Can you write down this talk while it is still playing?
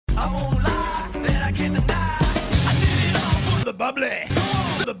bubbly,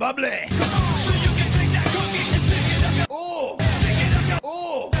 the bubbly. So you can take that cookie and stick it up your. Oh, stick it up your.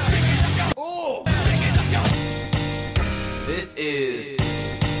 Oh, stick it up your. Oh, stick it up your. This is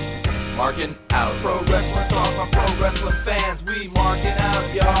Markin Out. Pro Wrestling Talk by Pro Wrestling fans. We marking out,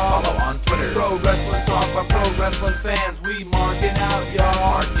 y'all. Follow on Twitter. Pro Wrestling Talk by Pro Wrestling fans. We marking out,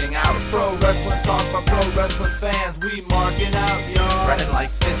 y'all. Marking Out. Pro Wrestling Talk by Pro Wrestling fans. We marking out, y'all. Brennan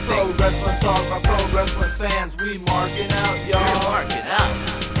likes fisting. Pro Wrestling Talk by Pro Wrestling fans. We marking out, y'all. We're marking out.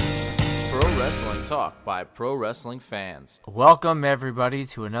 Pro Wrestling Talk by Pro Wrestling fans. Welcome, everybody,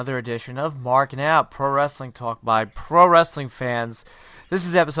 to another edition of Markin Out, Pro Wrestling Talk by Pro Wrestling fans. This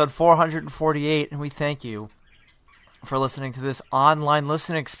is episode 448, and we thank you for listening to this online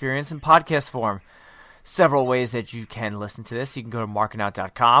listening experience in podcast form. Several ways that you can listen to this. You can go to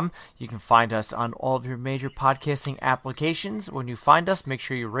markinout.com. You can find us on all of your major podcasting applications. When you find us, make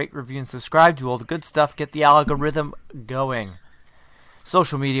sure you rate, review, and subscribe. Do all the good stuff. Get the algorithm going.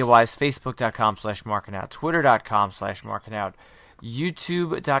 Social media-wise, facebook.com/markinout, twitter.com/markinout,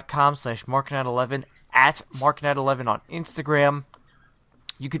 youtube.com/markinout11, at markinout11 on Instagram.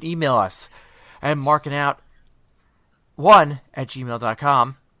 You can email us at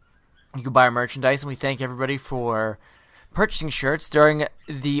markinout1@gmail.com. You can buy our merchandise, and we thank everybody for purchasing shirts during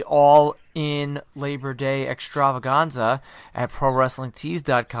the all-in Labor Day extravaganza at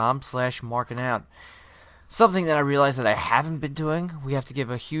prowrestlingtees.com/markinout. Something that I realized that I haven't been doing, we have to give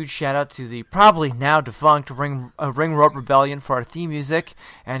a huge shout-out to the probably now defunct Ring Road Rebellion for our theme music,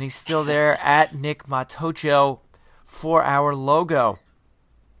 and he's still there at Nick Matocho for our logo.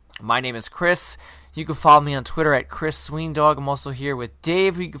 My name is Chris. You can follow me on Twitter at Chris Sweendog. I'm also here with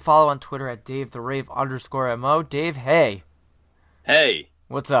Dave, who you can follow on Twitter at DaveTheRave_MO. Dave, hey. Hey.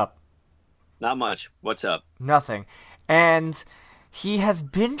 What's up? Not much. What's up? Nothing. And he has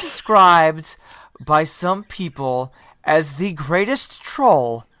been described by some people as the greatest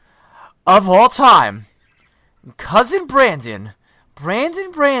troll of all time. Cousin Brandon,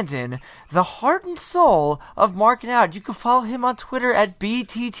 the heart and soul of Markin Out. You can follow him on Twitter at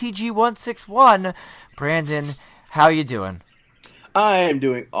BTTG161. Brandon, how you doing? I am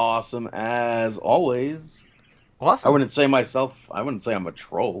doing awesome as always. Awesome. I wouldn't say I'm a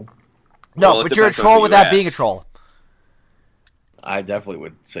troll. No, Well, but you're a troll without being a troll. I definitely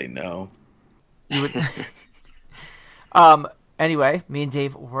would say no. You would. Anyway, me and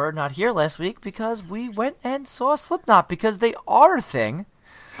Dave were not here last week because we went and saw Slipknot because they are a thing.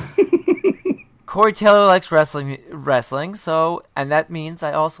 Corey Taylor likes wrestling, so, and that means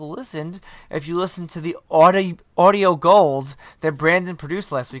I also listened. If you listen to the audio gold that Brandon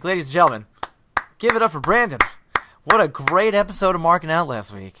produced last week, ladies and gentlemen, give it up for Brandon. What a great episode of Markin Out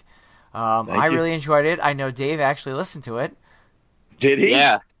last week. I really enjoyed it. I know Dave actually listened to it. Did he?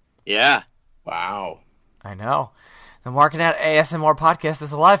 Yeah. Wow. I know. The Markin Out ASMR podcast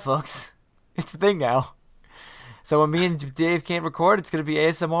is alive, folks. It's a thing now. So when me and Dave can't record, it's going to be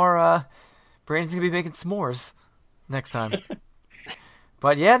ASMR. Brandon's going to be making s'mores next time.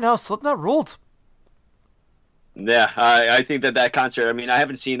 But yeah, no, Slipknot ruled. Yeah, I think that concert, I mean, I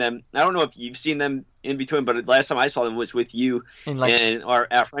haven't seen them. I don't know if you've seen them in between, but last time I saw them was with you and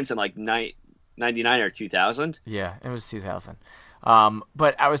our friends in like 99 or 2000. Yeah, it was 2000.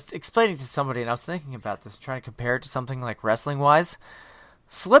 But I was explaining to somebody, and I was thinking about this, trying to compare it to something like wrestling-wise.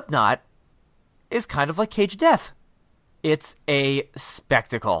 Slipknot is kind of like Cage of Death. It's a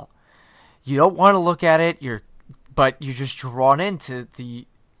spectacle. You don't want to look at it, but you're just drawn into the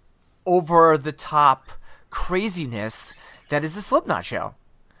over-the-top craziness that is a Slipknot show.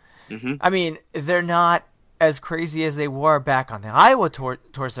 Mm-hmm. I mean, they're not as crazy as they were back on the Iowa tour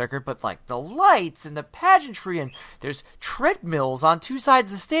circuit, but like the lights and the pageantry, and there's treadmills on two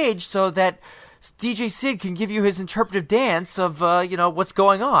sides of the stage so that DJ Sid can give you his interpretive dance of what's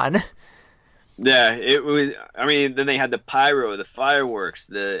going on. Yeah, it was. I mean, then they had the pyro, the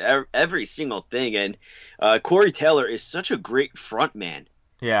fireworks, every single thing, and Corey Taylor is such a great front man.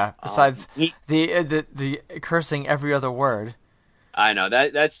 Yeah, besides the cursing every other word. I know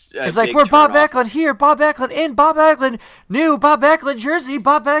that's. It's like we're Bob Backlund here, Bob Backlund in, Bob Backlund new, Bob Backlund jersey,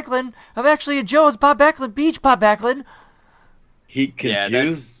 Bob Backlund. I'm actually at Joe's, Bob Backlund Beach, Bob Backlund. He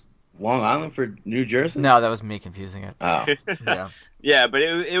confused Long Island for New Jersey? No, that was me confusing it. Oh, yeah. Yeah, but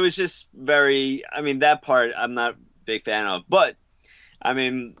it was just very. I mean, that part I'm not a big fan of, but I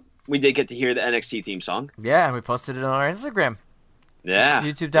mean, we did get to hear the NXT theme song. Yeah, and we posted it on our Instagram. Yeah,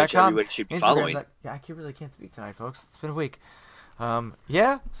 YouTube.com. which everybody should be following. Yeah, I really can't speak tonight, folks. It's been a week.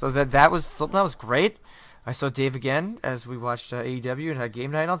 Yeah, so that was something that was great. I saw Dave again as we watched AEW and had game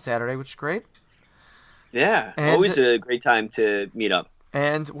night on Saturday, which is great. Yeah, and, always a great time to meet up.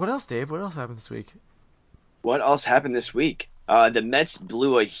 And what else, Dave? What else happened this week? What else happened this week? The Mets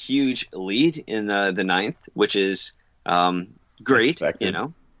blew a huge lead in the ninth, which is great. Expected. You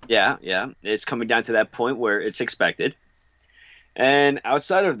know, yeah. It's coming down to that point where it's expected. And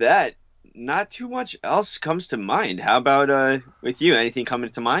outside of that, not too much else comes to mind. How about with you? Anything coming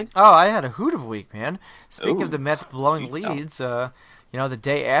to mind? Oh, I had a hoot of a week, man. Speaking Ooh, of the Mets blowing you tell. leads, the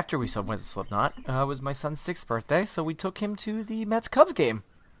day after we went to Slipknot was my son's 6th birthday, so we took him to the Mets-Cubs game.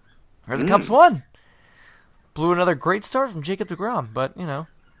 Where the Cubs won. Blew another great start from Jacob deGrom, but,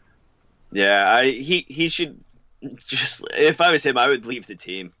 Yeah, he should just. If I was him, I would leave the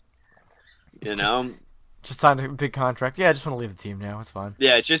team. You know. Just signed a big contract. Yeah, I just want to leave the team now. It's fine.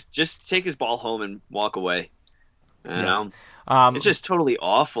 Yeah, just take his ball home and walk away. You know? Yes. It's just totally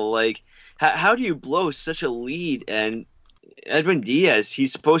awful. Like, how do you blow such a lead? And Edwin Diaz,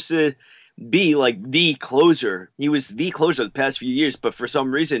 he's supposed to be like the closer. He was the closer the past few years, but for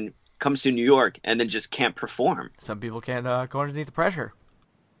some reason comes to New York and then just can't perform. Some people can't go underneath the pressure.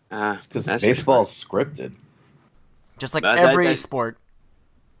 It's because baseball's scripted. Just like every sport.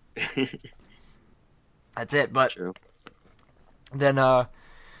 That's it. But True. then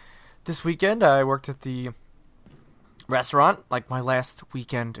this weekend I worked at the restaurant, like my last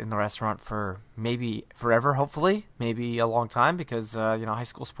weekend in the restaurant for maybe forever, hopefully. Maybe a long time because, high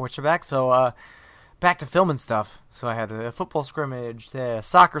school sports are back. So back to filming stuff. So I had a football scrimmage, a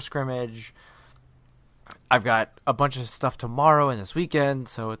soccer scrimmage. I've got a bunch of stuff tomorrow and this weekend,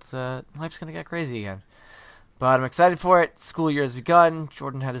 so it's life's going to get crazy again. But I'm excited for it. School year has begun.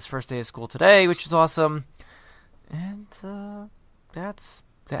 Jordan had his first day of school today, which is awesome. And that's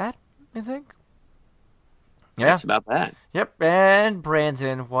that, I think. Yeah. That's about that. Yep. And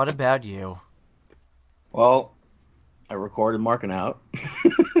Brandon, what about you? Well, I recorded Markin Out.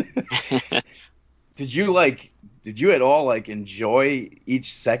 Did you at all enjoy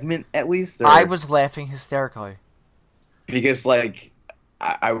each segment at least? Or? I was laughing hysterically. Because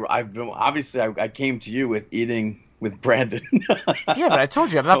I've been I came to you with eating with Brandon. Yeah, but I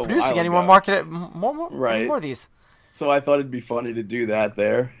told you I'm not producing any more more of these. So I thought it'd be funny to do that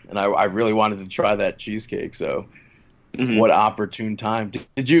there, and I really wanted to try that cheesecake. So, what opportune time?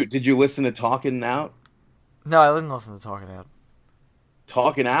 Did you listen to Talking Out? No, I didn't listen to Talking Out.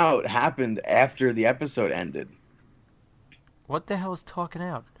 Talking Out happened after the episode ended. What the hell is Talking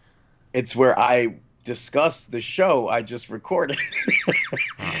Out? It's where I discussed the show I just recorded.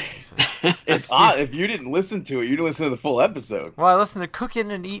 It's odd. If you didn't listen to it, you didn't listen to the full episode. Well, I listened to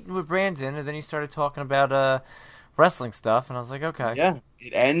Cooking and Eating with Brandon, and then he started talking about wrestling stuff, and I was like, okay. Yeah,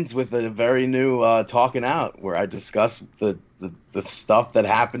 it ends with a very new Talking Out, where I discuss the stuff that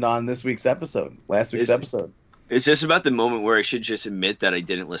happened on last week's episode. Is this about the moment where I should just admit that I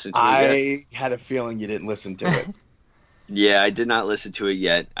didn't listen to it yet? I had a feeling you didn't listen to it. Yeah, I did not listen to it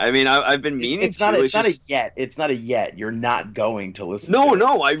yet. I mean, I've been meaning It's not a yet. It's not a yet. You're not going to listen to it.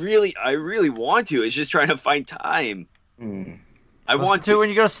 No, I really want to. It's just trying to find time. I want to when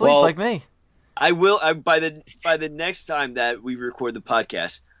you go to sleep, like me. I will. By the next time that we record the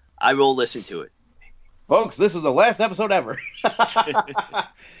podcast, I will listen to it. Folks, this is the last episode ever.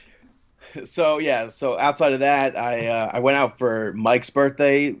 So outside of that, I went out for Mike's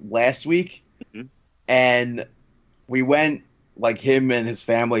birthday last week, and we went, him and his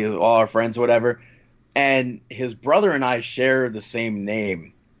family, all our friends, whatever, and his brother and I share the same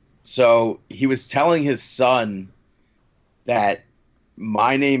name. So he was telling his son that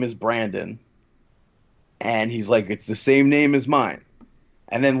my name is Brandon, and he's like, it's the same name as mine.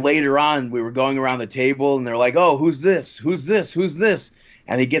 And then later on, we were going around the table, and they're like, oh, who's this? Who's this? Who's this?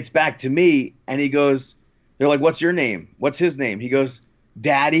 And he gets back to me, and he goes, they're like, what's your name? What's his name? He goes,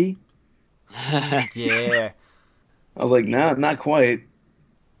 Daddy. Yeah. I was like, no, not quite.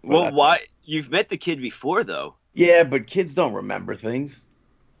 Well, why? You've met the kid before, though. Yeah, but kids don't remember things.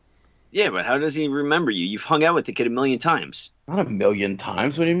 Yeah, but how does he remember you? You've hung out with the kid 1,000,000 times. Not 1,000,000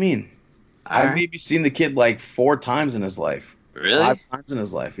 times. What do you mean? I've maybe seen the kid 4 times in his life. Really? 5 times in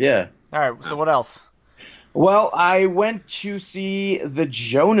his life, yeah. All right, so what else? Well, I went to see the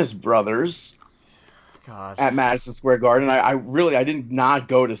Jonas Brothers at Madison Square Garden. I did not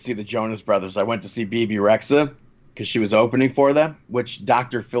go to see the Jonas Brothers. I went to see BB Rexa because she was opening for them, which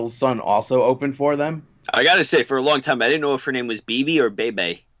Dr. Phil's son also opened for them. I gotta say, for a long time, I didn't know if her name was BB or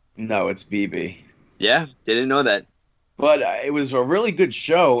Bebe. No, it's BB. Yeah, didn't know that. But it was a really good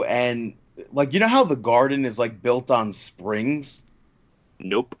show, and you know how the Garden is built on springs?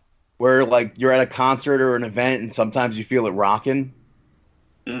 Nope. Where you're at a concert or an event, and sometimes you feel it rocking.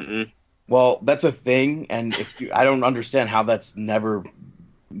 Well, that's a thing, and I don't understand how that's never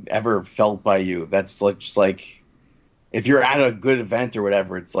ever felt by you. That's if you're at a good event or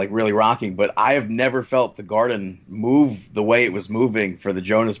whatever, it's like really rocking. But I have never felt the Garden move the way it was moving for the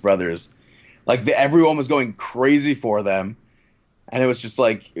Jonas Brothers. Like everyone was going crazy for them, and it was just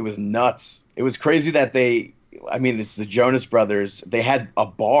like it was nuts. It was crazy that it's the Jonas Brothers. They had a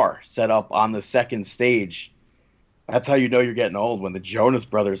bar set up on the second stage. That's how you know you're getting old, when the Jonas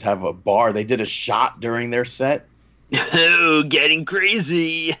Brothers have a bar. They did a shot during their set. Oh, getting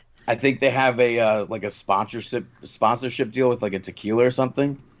crazy. I think they have a sponsorship deal with like a tequila or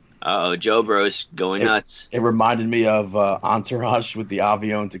something. Oh, Joe Bros going nuts. It reminded me of Entourage with the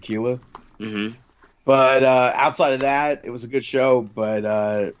Avion tequila. Mm-hmm. But outside of that, it was a good show.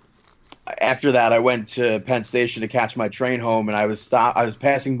 But after that, I went to Penn Station to catch my train home, and I was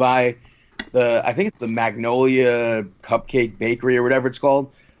passing by I think it's the Magnolia Cupcake Bakery or whatever it's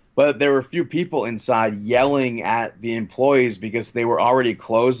called. But there were a few people inside yelling at the employees because they were already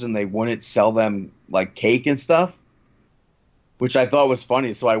closed and they wouldn't sell them like cake and stuff, which I thought was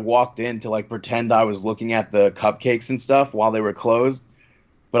funny. So I walked in to like pretend I was looking at the cupcakes and stuff while they were closed,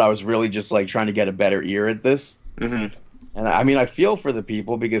 but I was really just like trying to get a better ear at this. Mm-hmm. And I mean, I feel for the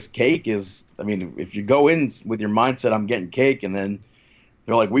people because cake is, I mean, if you go in with your mindset, I'm getting cake, and then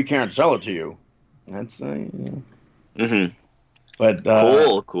they're like, we can't sell it to you. That's, Mm-hmm. But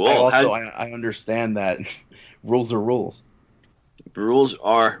cool. I understand that rules are rules. Rules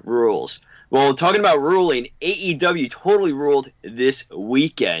are rules. Well, talking about ruling, AEW totally ruled this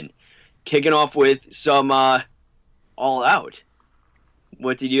weekend. Kicking off with some All Out.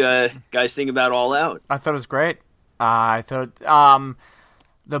 What did you guys think about All Out? I thought it was great. I thought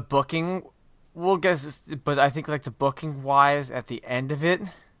the booking, we'll guess, but I think like the booking wise at the end of it,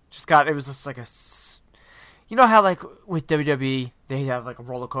 it was just like you know how like with WWE they have like a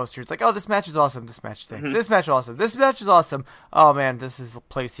roller coaster. It's like, oh, this match is awesome. This match stinks. Mm-hmm. This match is awesome. This match is awesome. Oh man, this is the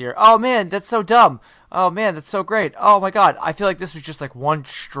place here. Oh man, that's so dumb. Oh man, that's so great. Oh my god, I feel like this was just like one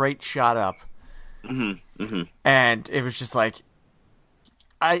straight shot up. Mm-hmm. Mm-hmm. And it was just like,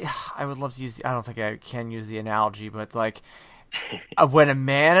 I would love to use. I don't think I can use the analogy, but like when a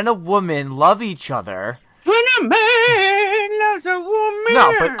man and a woman love each other. When a man loves a woman.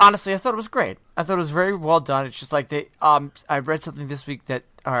 No, but honestly, I thought it was great. I thought it was very well done. It's just like I read something this week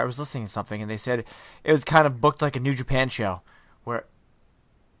I was listening to something, and they said it was kind of booked like a New Japan show, where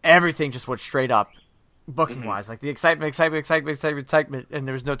everything just went straight up, booking wise, like the excitement, and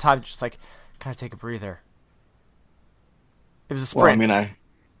there was no time to just like kind of take a breather. It was a sprint. Well, I mean, I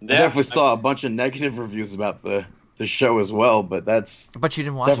definitely saw a bunch of negative reviews about the show as well, but you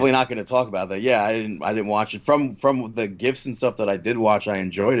didn't watch definitely it. Not going to talk about that. Yeah, I didn't watch it. From the gifs and stuff that I did watch, I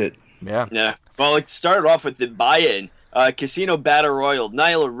enjoyed it. Yeah. Well, it started off with the buy-in. Casino Battle Royal.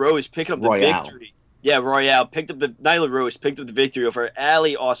 Nyla Rose picked up the victory. Yeah, Royale Nyla Rose picked up the victory over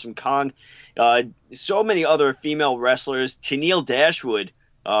Ali Awesome Kong. So many other female wrestlers. Tenille Dashwood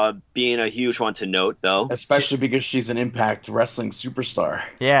being a huge one to note, though. Especially because she's an Impact Wrestling superstar.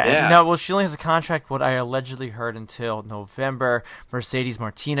 Yeah. No, well, she only has a contract, what I allegedly heard, until November. Mercedes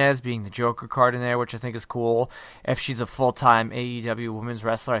Martinez being the Joker card in there, which I think is cool. If she's a full-time AEW women's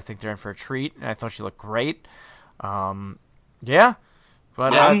wrestler, I think they're in for a treat, and I thought she looked great. Yeah.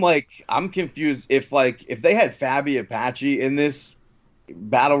 But I'm confused. If they had Fabi Apache in this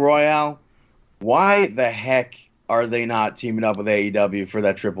Battle Royale, why the heck are they not teaming up with AEW for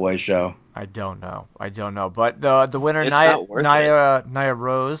that AAA show? I don't know. But the winner, Nia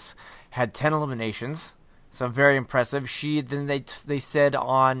Rose, had 10 eliminations, so very impressive. They said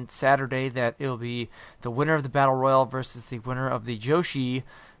on Saturday that it'll be the winner of the Battle Royal versus the winner of the Joshi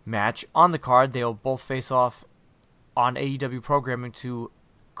match on the card. They'll both face off on AEW programming to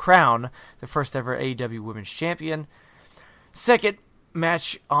crown the first ever AEW Women's Champion. Second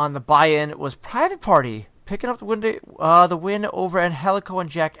match on the buy-in was Private Party picking up the win over Angelico and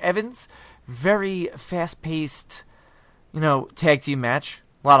Jack Evans. Very fast-paced, tag team match.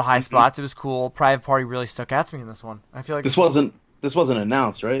 A lot of high spots. It was cool. Private Party really stuck out to me in this one. I feel like this wasn't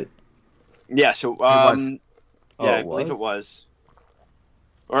announced, right? Yeah. So it was. I believe it was.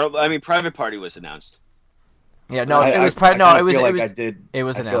 Or Private Party was announced. Yeah, no, it was. It was announced. I feel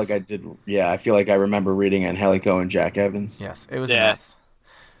like I did. Yeah, I feel like I remember reading Angelico and Jack Evans. Yes, it was announced.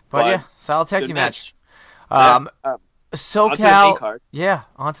 But yeah, solid tag team match. SoCal,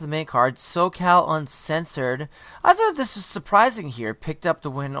 onto the main card. SoCal Uncensored. I thought this was surprising here. Picked up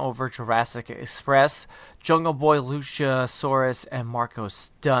the win over Jurassic Express, Jungle Boy, Luchasaurus, and Marco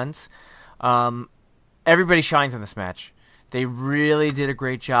Stunt. Everybody shines in this match. They really did a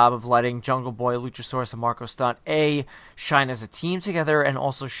great job of letting Jungle Boy, Luchasaurus, and Marco Stunt shine as a team together and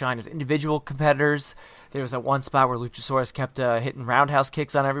also shine as individual competitors. There was that one spot where Luchasaurus kept hitting roundhouse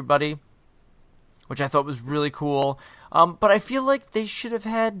kicks on everybody, which I thought was really cool. But I feel like they should have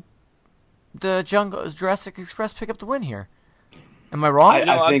had the Jurassic Express pick up the win here. Am I wrong?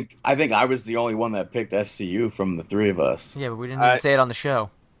 I think I was the only one that picked SCU from the three of us. Yeah, but we didn't even say it on the show.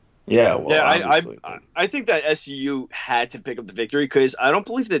 Yeah, well, yeah, I think that SCU had to pick up the victory because I don't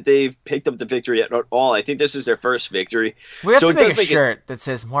believe that they've picked up the victory at all. I think this is their first victory. We have to make a shirt that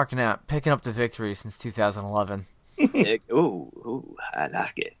says "Marking Out, picking up the victory since 2011." Ooh, I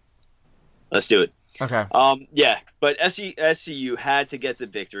like it. Let's do it. Okay. Yeah, but SCU had to get the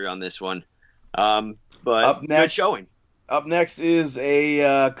victory on this one. But good showing. Up next is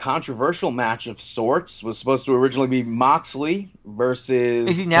a controversial match of sorts. Was supposed to originally be Moxley versus.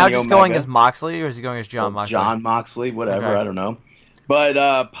 Is he now Kenny just Omega. going as Moxley, or is he going as John Moxley? John Moxley, whatever, Okay. I don't know.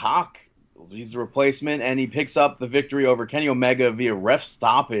 But Pac, he's the replacement, and he picks up the victory over Kenny Omega via ref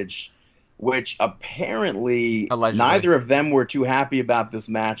stoppage, which apparently Allegedly. neither of them were too happy about this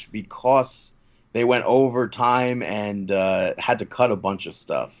match because they went overtime and had to cut a bunch of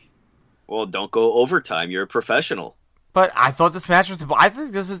stuff. Well, don't go overtime. You're a professional. But I thought this match was. I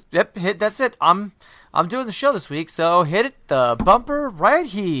think this is. Yep, hit. That's it. I'm doing the show this week, so hit it. The bumper right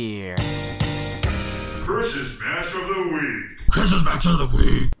here. Chris's match of the week. Chris's match of the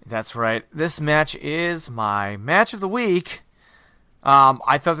week. That's right. This match is my match of the week.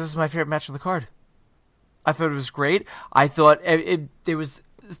 I thought this was my favorite match on the card. I thought it was great. I thought there was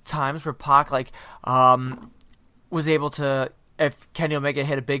times where Pac was able to. If Kenny Omega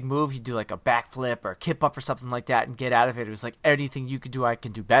hit a big move, he'd do like a backflip or a kip up or something like that and get out of it. It was like anything you could do, I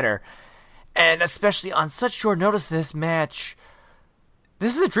can do better. And especially on such short notice, this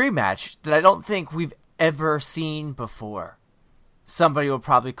is a dream match that I don't think we've ever seen before. Somebody will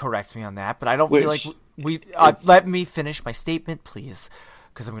probably correct me on that, but I don't feel like we. Let me finish my statement, please,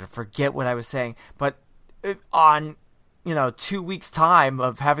 because I'm going to forget what I was saying. But on 2 weeks' time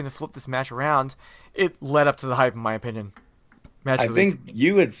of having to flip this match around, it led up to the hype, in my opinion. I think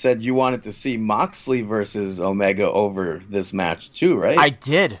you had said you wanted to see Moxley versus Omega over this match too, right? I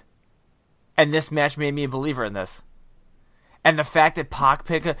did. And this match made me a believer in this. And the fact that Pac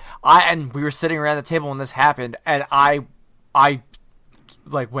and we were sitting around the table when this happened, and I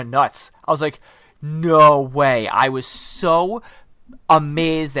went nuts. I was like, no way. I was so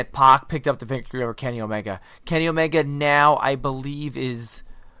amazed that Pac picked up the victory over Kenny Omega. Kenny Omega now, I believe, is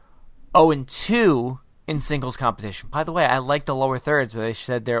 0-2 in singles competition. By the way, I like the lower thirds where they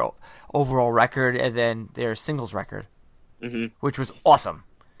said their overall record and then their singles record, which was awesome.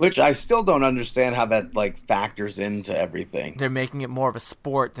 Which I still don't understand how that factors into everything. They're making it more of a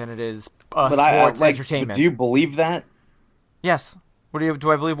sport than it is sports entertainment. But do you believe that? Yes.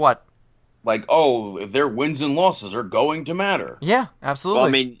 Do I believe what? Their wins and losses are going to matter. Yeah, absolutely. Well,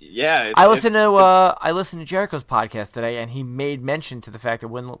 I mean, yeah. I listened to Jericho's podcast today, and he made mention to the fact that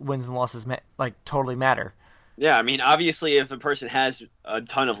wins and losses totally matter. Yeah, I mean, obviously, if a person has a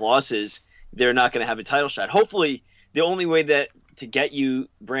ton of losses, they're not going to have a title shot. Hopefully, the only way to get you,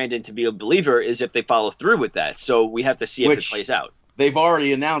 Brandon, to be a believer is if they follow through with that. So we have to see if it plays out. They've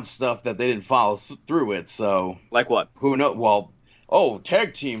already announced stuff that they didn't follow through with. So like what? Who knows? Well. Oh,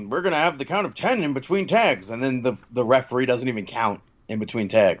 tag team, we're going to have the count of 10 in between tags. And then the referee doesn't even count in between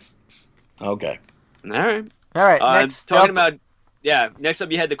tags. Okay. All right. Next up, next up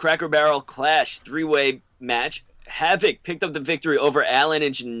you had the Cracker Barrel Clash 3-way match. Havoc picked up the victory over Allen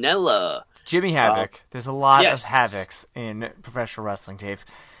and Janela. Jimmy Havoc. There's a lot of Havocs in professional wrestling, Dave.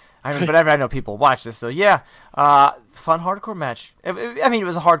 I know people watch this, so yeah. Fun hardcore match. It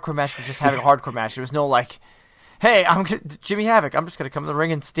was a hardcore match for just having a hardcore match. There was no hey, I'm Jimmy Havoc. I'm just going to come to the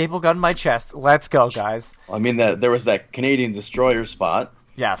ring and staple gun my chest. Let's go, guys. I mean, there was that Canadian Destroyer spot.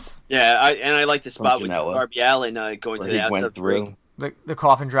 Yes. Yeah, I like the spot with Darby Allin going to the outside of the ring. The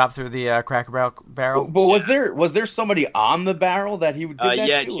coffin drop through the Cracker Barrel. But was there somebody on the barrel that he did that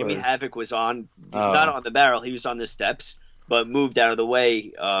Yeah, to, Jimmy Havoc was not on the barrel. He was on the steps, but moved out of the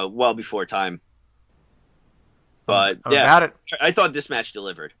way well before time. But I thought this match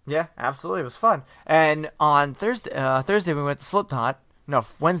delivered. Yeah, absolutely. It was fun. And on Thursday we went to Slipknot. No,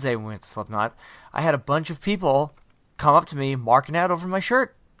 Wednesday we went to Slipknot. I had a bunch of people come up to me marking out over my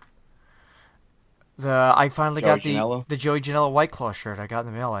shirt. I finally got the Joey Janela White Claw shirt I got in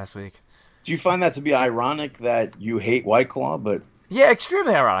the mail last week. Do you find that to be ironic that you hate White Claw, but... Yeah,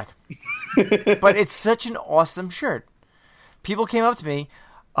 extremely ironic. But it's such an awesome shirt. People came up to me.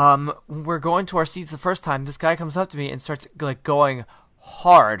 We're going to our seats the first time. This guy comes up to me and starts going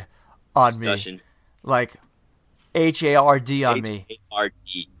hard on me, like HARD on me. HARD.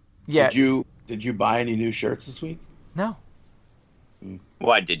 Yeah. Did you buy any new shirts this week? No.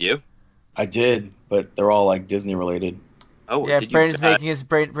 Why did you? I did, but they're all Disney related. Oh, yeah. did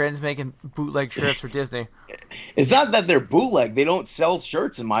Brandon's making bootleg shirts for Disney. It's not that they're bootleg. They don't sell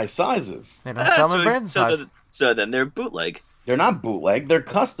shirts in my sizes. They don't sell them in Brandon's size. So then they're bootleg. They're not bootleg. They're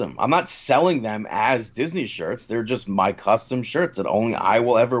custom. I'm not selling them as Disney shirts. They're just my custom shirts that only I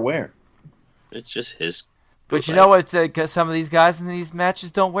will ever wear. It's just his. But you know what? Some of these guys in these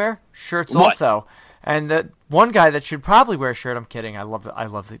matches don't wear shirts What? also. And the one guy that should probably wear a shirt, I'm kidding, I love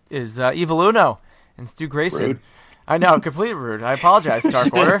it, is Evil Uno and Stu Grayson. Rude. I know, completely rude. I apologize,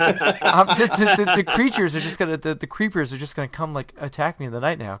 Dark Order. The creatures are just gonna, the creepers are just gonna come like attack me in the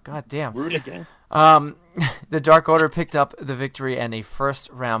night now. God damn. Rude again. The Dark Order picked up the victory and a first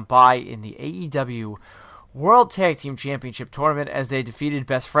round bye in the AEW World Tag Team Championship tournament as they defeated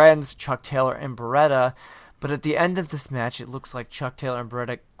Best Friends, Chuck Taylor and Beretta. But at the end of this match, it looks like Chuck Taylor and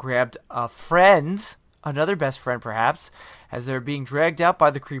Beretta grabbed a friend, another best friend perhaps, as they're being dragged out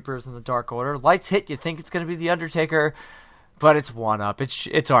by the Creepers and the Dark Order. Lights hit, you think it's going to be The Undertaker, but it's one up.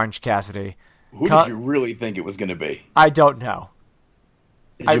 It's Orange Cassidy. Who did you really think it was going to be? I don't know.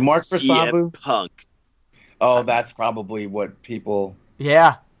 Did you mark for Sabu? Punk. Oh, that's probably what people...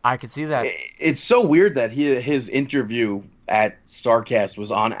 Yeah, I could see that. It's so weird that his interview at StarCast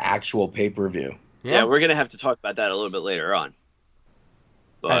was on actual pay-per-view. Yeah, we're gonna have to talk about that a little bit later on.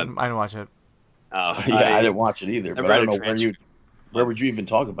 But I didn't watch it. I didn't watch it either. But I don't know where would you even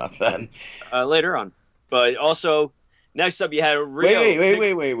talk about that? Later on. But also, next up you had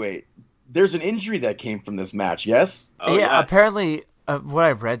Rio. Wait. There's an injury that came from this match. Yes. Oh, yeah. Apparently, what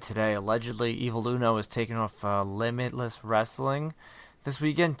I've read today, allegedly Evil Uno is taking off Limitless Wrestling this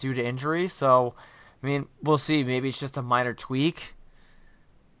weekend due to injury. So, I mean, we'll see. Maybe it's just a minor tweak.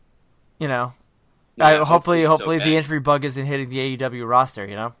 You know. Yeah, hopefully okay. the injury bug isn't hitting the AEW roster,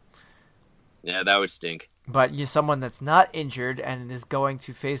 you know? Yeah, that would stink. But you're someone that's not injured and is going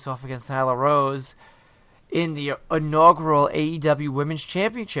to face off against Nyla Rose in the inaugural AEW Women's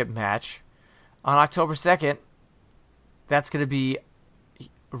Championship match on October 2nd. That's going to be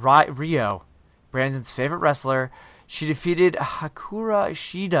Rio, Brandon's favorite wrestler. She defeated Hakura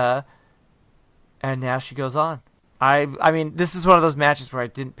Ishida, and now she goes on. I mean, this is one of those matches where I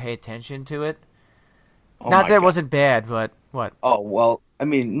didn't pay attention to it. Oh Not that it wasn't bad, but what? Oh, well, I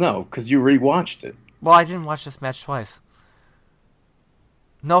mean, no, because you rewatched it. Well, I didn't watch this match twice.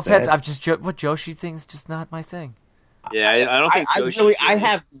 No offense, I'm just what Joshi thinks just not my thing. Yeah, I don't think Joshi... I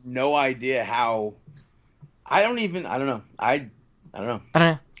have no idea how... I don't know. I don't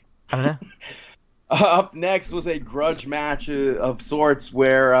know. Up next was a grudge match of sorts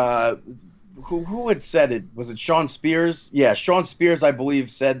where... Who had said it? Was it Sean Spears? Yeah, Sean Spears, I believe,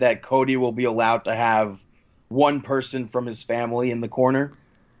 said that Cody will be allowed to have one person from his family in the corner.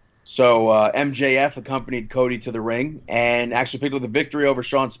 So MJF accompanied Cody to the ring and actually picked up the victory over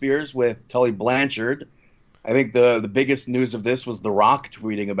Sean Spears with Tully Blanchard. I think the biggest news of this was The Rock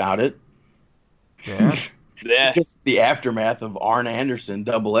tweeting about it. Yeah. Yeah. Just the aftermath of Arn Anderson,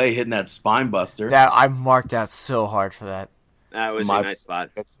 Double A, hitting that spine buster. That I marked out so hard for that. That was a nice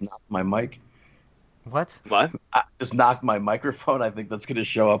spot. That's not my mic. What? What? I just knocked my microphone. I think that's going to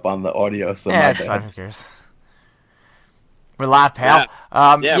show up on the audio. So yeah, it's fine. Who cares? We're live, pal.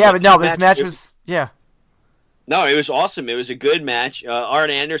 But this match was... Yeah. No, it was awesome. It was a good match. Arn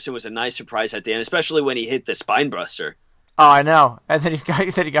Anderson was a nice surprise at the end, especially when he hit the spine buster. Oh, I know. And then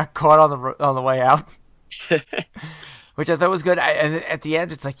he got caught on the way out. Which I thought was good. And at the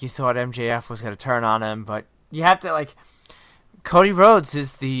end, it's like you thought MJF was going to turn on him, but you have to, like... Cody Rhodes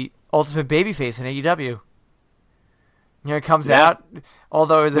is the ultimate babyface in AEW. Here it comes out,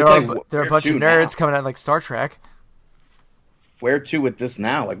 although there are a bunch of nerds coming out like Star Trek. Where to with this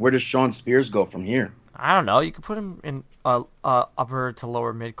now? Like, where does Sean Spears go from here? I don't know. You could put him in upper to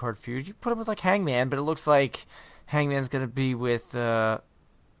lower mid-card feud. You could put him with like Hangman, but it looks like Hangman's going to be with Pac.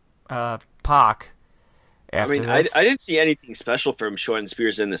 I mean, I didn't see anything special from Sean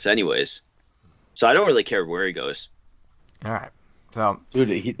Spears in this anyways. So I don't really care where he goes. All right. So,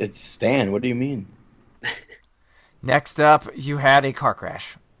 dude, it's Stan. What do you mean? Next up, you had a car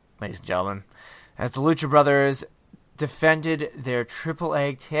crash, ladies and gentlemen, as the Lucha Brothers defended their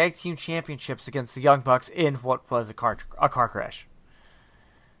AAA Tag Team Championships against the Young Bucks in what was a car crash.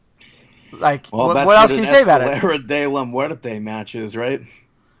 Like, what else can you say about it? Escalera de la Muerte matches, right?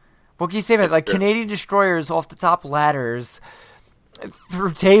 What can you say about it? Like, Canadian Destroyers off the top ladders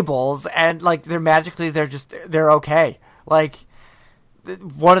through tables, and like they're okay. Like,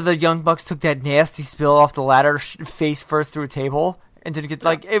 one of the Young Bucks took that nasty spill off the ladder face first through a table and didn't get,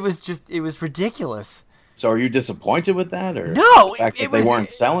 like, it was ridiculous. So are you disappointed with that, or no? The fact that they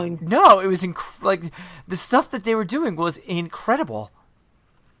weren't selling? No, it was like the stuff that they were doing was incredible.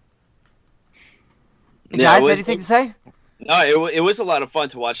 Guys, anything to say? No, it was a lot of fun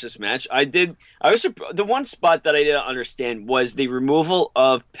to watch this match. The one spot that I didn't understand was the removal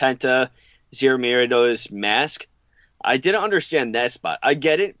of Penta Ziromirado's mask. I didn't understand that spot. I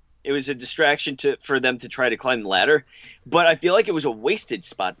get it. It was a distraction for them to try to climb the ladder, but I feel like it was a wasted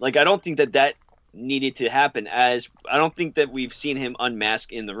spot. Like, I don't think that needed to happen, as I don't think that we've seen him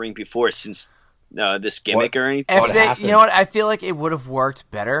unmask in the ring before since this gimmick or anything. You know what? I feel like it would have worked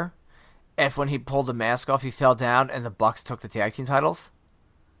better if when he pulled the mask off, he fell down and the Bucks took the tag team titles.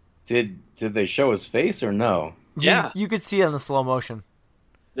 Did they show his face or no? Yeah. You could see it in the slow motion.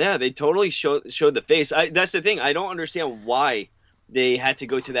 Yeah, they totally showed the face. That's the thing. I don't understand why they had to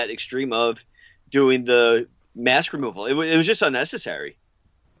go to that extreme of doing the mask removal. It was just unnecessary.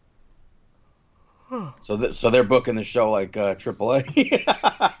 So they're booking the show like AAA.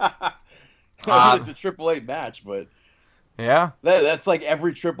 I mean, it's a AAA match, but yeah, that's like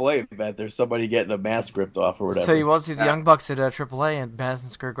every AAA event. There's somebody getting a mask ripped off or whatever. So you won't see the Young Bucks at AAA in Madison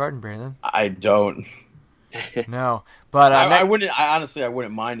Square Garden, Brandon? I don't. No, but I wouldn't. I honestly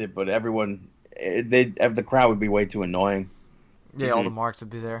wouldn't mind it, but everyone, the crowd would be way too annoying. Yeah, all the marks would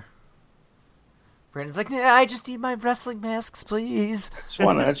be there. Brandon's like, yeah, I just need my wrestling masks, please. I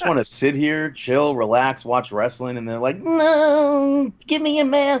just want to sit here, chill, relax, watch wrestling, and they're like, no, give me a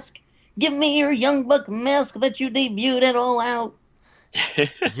mask. Give me your Young Buck mask that you debuted at All Out.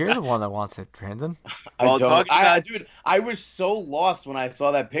 You're the one that wants it, Brandon. Dude, I was so lost when I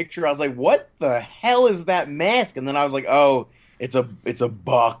saw that picture. I was like, what the hell is that mask? And then I was like, oh, it's a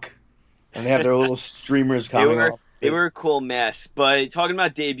buck. And they have their little streamers coming off. They were cool masks, but talking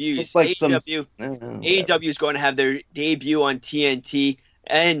about debuts, it's like AEW is going to have their debut on TNT,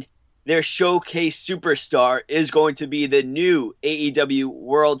 and their showcase superstar is going to be the new AEW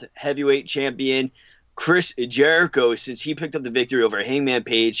World Heavyweight Champion, Chris Jericho, since he picked up the victory over Hangman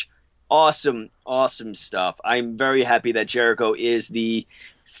Page. Awesome, awesome stuff. I'm very happy that Jericho is the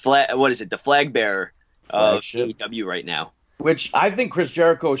flag bearer of AEW right now. Which I think Chris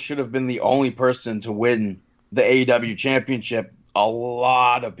Jericho should have been the only person to win the AEW championship. A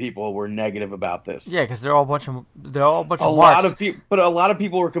lot of people were negative about this. Yeah, because they're all a bunch of people, but a lot of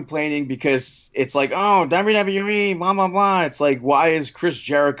people were complaining because it's like, oh, WWE, blah blah blah. It's like, why is Chris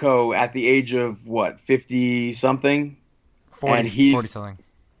Jericho at the age of what, 50 something, 40, and he's 40 something,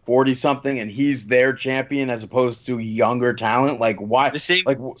 40 something, and he's their champion as opposed to younger talent? Like, why?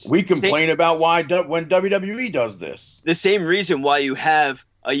 We complain about why when WWE does this. The same reason why you have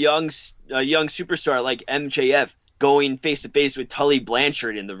a young superstar like MJF going face-to-face with Tully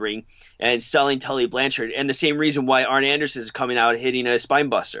Blanchard in the ring and selling Tully Blanchard, and the same reason why Arn Anderson is coming out hitting a spine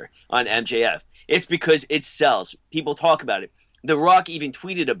buster on MJF. It's because it sells. People talk about it. The Rock even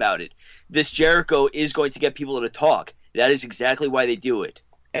tweeted about it. This Jericho is going to get people to talk. That is exactly why they do it.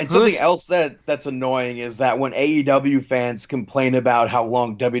 And something else that's annoying is that when AEW fans complain about how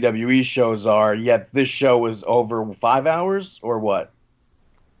long WWE shows are, yet this show was over 5 hours, or what?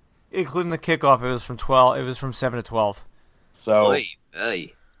 Including the kickoff, it was from 12. It was from 7 to 12. So,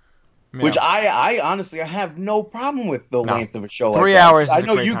 Oy. Which I honestly I have no problem with the length of a show. 3 like that. hours. I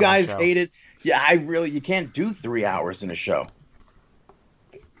know you guys hate it. Yeah, you can't do 3 hours in a show.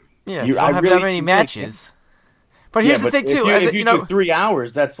 Yeah, you don't have that many matches. But here's the thing too. If you do 3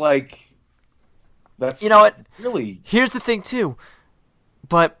 hours, that's you know what? Really. Here's the thing too.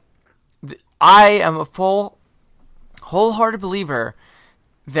 But I am a wholehearted believer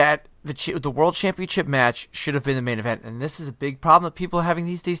that the World Championship match should have been the main event. And this is a big problem that people are having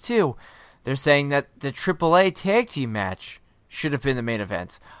these days too. They're saying that the AAA tag team match should have been the main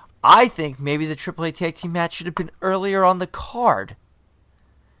event. I think maybe the AAA tag team match should have been earlier on the card.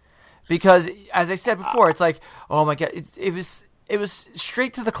 Because, as I said before, it's like, oh my god, it was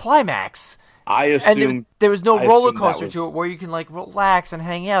straight to the climax. I assume, and there was no roller coaster to it where you can like relax and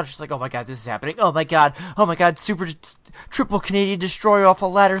hang out. It's just like, oh my god, this is happening. Oh my god, triple Canadian destroyer off a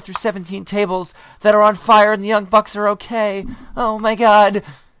ladder through 17 tables that are on fire, and the Young Bucks are okay. Oh my god.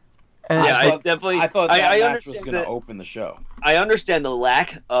 And I thought that match was going to open the show. I understand the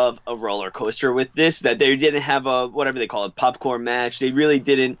lack of a roller coaster with this. That they didn't have a whatever they call it, popcorn match. They really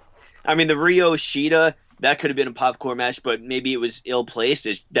didn't. I mean, the Rio Shida, that could have been a popcorn match, but maybe it was ill-placed.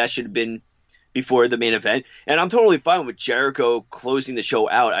 That should have been before the main event. And I'm totally fine with Jericho closing the show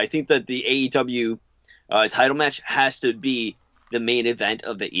out. I think that the AEW title match has to be the main event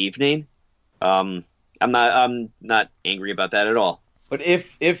of the evening. I'm not angry about that at all. But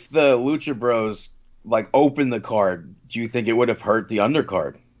if the Lucha Bros like open the card, do you think it would have hurt the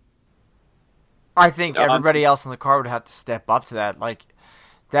undercard? I think everybody else on the card would have to step up to that. Like,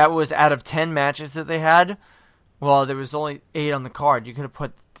 that was out of 10 matches that they had. Well, there was only 8 on the card. You could have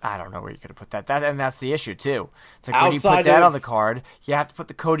put I don't know where you could have put that. And that's the issue too. It's like when you put Outside that of- on the card, you have to put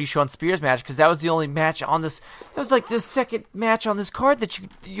the Cody Shawn Spears match because that was the only match on this. That was like the second match on this card that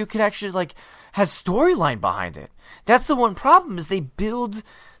you could actually like has storyline behind it. That's the one problem is they don't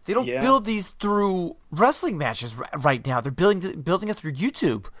build these through wrestling matches right now. They're building it through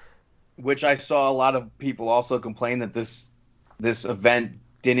YouTube. Which I saw a lot of people also complain that this event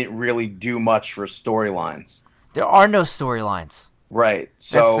didn't really do much for storylines. There are no storylines. Right.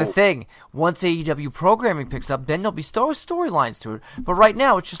 So that's the thing. Once AEW programming picks up, then there'll be storylines to it. But right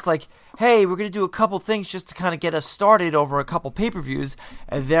now, it's just like, hey, we're going to do a couple things just to kind of get us started over a couple pay-per-views,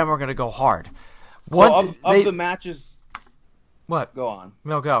 and then we're going to go hard. Of the matches... What? Go on.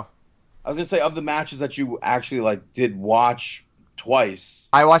 No, go. I was going to say, of the matches that you actually like did watch twice...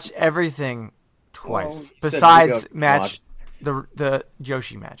 I watched everything twice, Well, besides the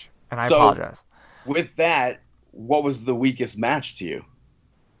Joshi match, and I apologize. With that... What was the weakest match to you?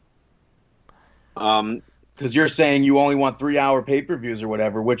 Because you're saying you only want 3-hour pay-per-views or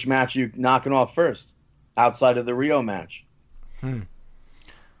whatever. Which match are you knocking off first, outside of the Rio match?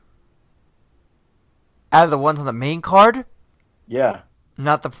 Out of the ones on the main card? Yeah.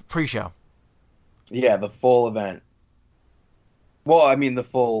 Not the pre-show. Yeah, the full event. Well, I mean the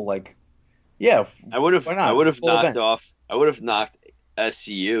full yeah. I would have knocked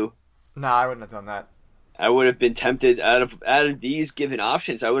SCU. No, I wouldn't have done that. I would have been tempted out of these given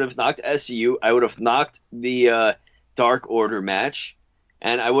options. I would have knocked SCU. I would have knocked the Dark Order match,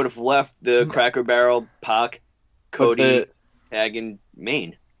 and I would have left the Cracker Barrel, Pac, Cody tag in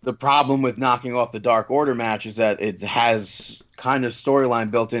main. The problem with knocking off the Dark Order match is that it has kind of storyline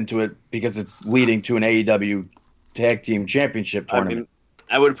built into it because it's leading to an AEW Tag Team Championship tournament.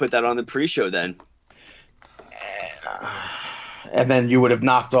 I would have put that on the pre-show then. And then you would have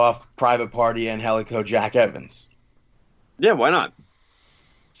knocked off Private Party and Helico Jack Evans. Yeah, why not?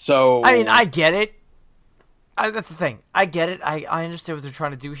 So I mean, I get it. That's the thing. I get it. I understand what they're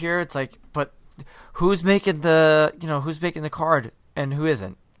trying to do here. It's like, but who's making the card and who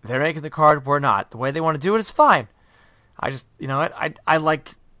isn't? They're making the card. We're not. The way they want to do it is fine. I just, I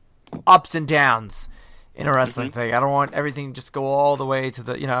like ups and downs in a wrestling thing. I don't want everything to just go all the way to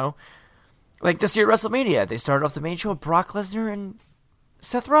the, like this year at WrestleMania, they started off the main show with Brock Lesnar and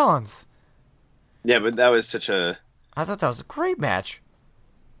Seth Rollins. Yeah, but that was I thought that was a great match.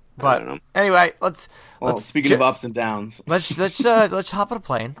 I don't know. Anyway, let's speaking of ups and downs, let's hop on a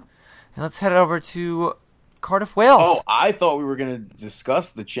plane and let's head over to Cardiff, Wales. Oh, I thought we were going to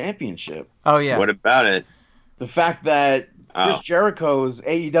discuss the championship. Oh yeah. What about it? The fact that Chris Jericho's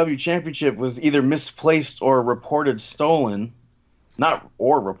AEW championship was either misplaced or reported stolen.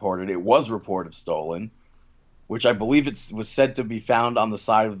 It was reported stolen, which I believe it was said to be found on the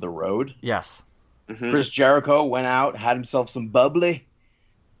side of the road. Yes. Mm-hmm. Chris Jericho went out, had himself some bubbly,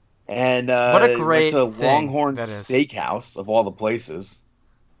 and what a great went to thing Longhorn that is. Steakhouse, of all the places.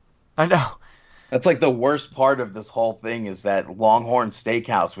 I know. That's like the worst part of this whole thing is that Longhorn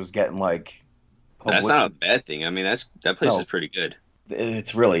Steakhouse was getting like... That's not a bad thing. I mean, that place is pretty good.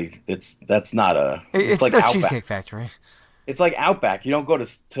 It's not a... It's like the Outback. Cheesecake Factory. It's like Outback. You don't go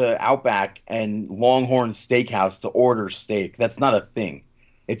to Outback and Longhorn Steakhouse to order steak. That's not a thing.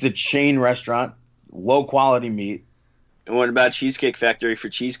 It's a chain restaurant, low quality meat. And what about Cheesecake Factory for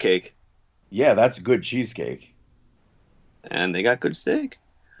cheesecake? Yeah, that's good cheesecake. And they got good steak.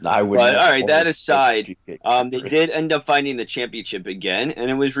 I would. But, all right, that aside, they did end up finding the championship again,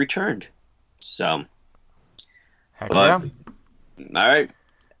 and it was returned. So, Heck yeah. all right,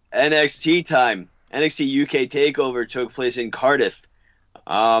 NXT time. NXT UK Takeover took place in Cardiff.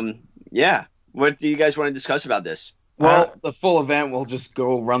 Yeah. What do you guys want to discuss about this? Well, the full event, we'll just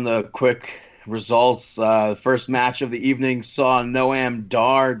go run the quick results. The first match of the evening saw Noam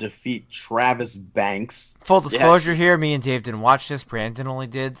Dar defeat Travis Banks. Full disclosure here, me and Dave didn't watch this. Brandon only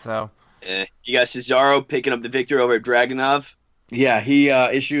did, so. You got Cesaro picking up the victory over Dragunov. Yeah, he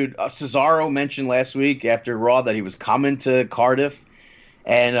issued... Cesaro mentioned last week after Raw that he was coming to Cardiff.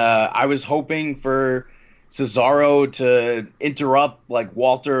 And I was hoping for Cesaro to interrupt like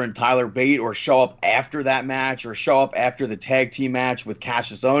Walter and Tyler Bate or show up after that match or show up after the tag team match with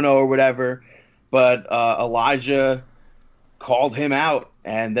Cassius Ohno or whatever. But Elijah called him out,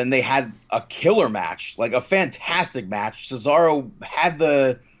 and then they had a killer match, like a fantastic match. Cesaro had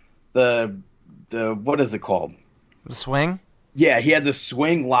the what is it called? The swing? Yeah, he had the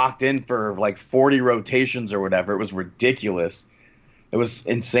swing locked in for like 40 rotations or whatever. It was ridiculous. It was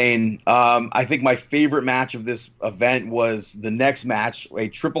insane. I think my favorite match of this event was the next match, a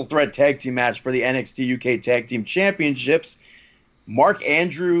triple threat tag team match for the NXT UK Tag Team Championships. Mark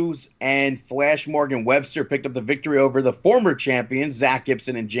Andrews and Flash Morgan Webster picked up the victory over the former champions, Zach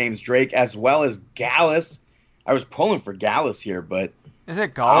Gibson and James Drake, as well as Gallus. I was pulling for Gallus here, but... Is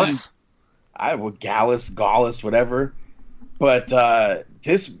it Gallus? Gallus, whatever. But it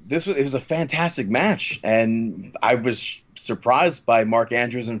was a fantastic match, and I was surprised by Mark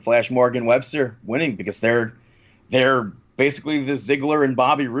Andrews and Flash Morgan Webster winning because they're basically the Ziggler and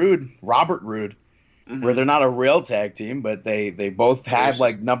Robert Roode, where they're not a real tag team, but they both had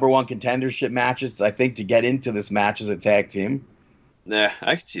like number one contendership matches, I think, to get into this match as a tag team. Yeah,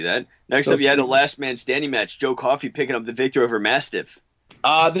 I can see that. Next up, you had a last man standing match. Joe Coffey picking up the victory over Mastiff.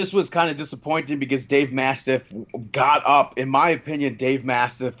 This was kind of disappointing because Dave Mastiff got up. In my opinion, Dave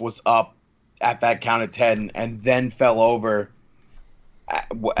Mastiff was up at that count of 10 and then fell over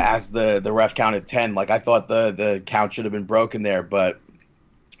as the ref counted 10. Like, I thought the count should have been broken there, but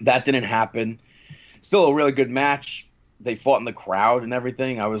that didn't happen. Still a really good match. They fought in the crowd and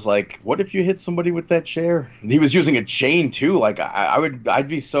everything. I was like, what if you hit somebody with that chair? He was using a chain too. Like, I'd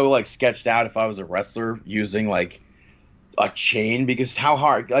be so like sketched out if I was a wrestler using like a chain, because how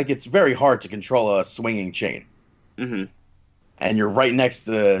hard, like, it's very hard to control a swinging chain. Mm-hmm. And you're right next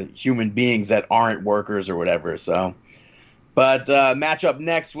to human beings that aren't workers or whatever. So, but match up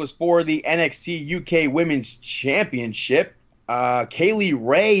next was for the NXT UK Women's Championship. Kaylee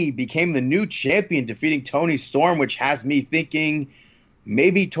Ray became the new champion, defeating Toni Storm, which has me thinking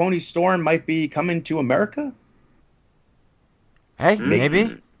maybe Toni Storm might be coming to America. Hey,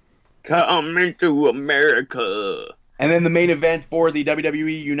 maybe. Coming to America. And then the main event for the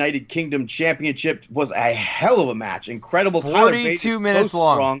WWE United Kingdom Championship was a hell of a match. Incredible. 42 minutes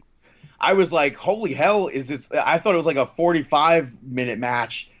long. Strong. I was like, holy hell, is this? I thought it was like a 45-minute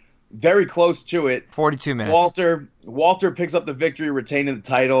match. Very close to it. 42 minutes. Walter picks up the victory, retaining the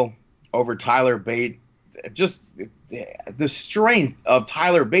title over Tyler Bate. Just the strength of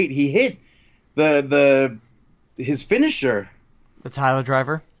Tyler Bate. He hit his finisher. The Tyler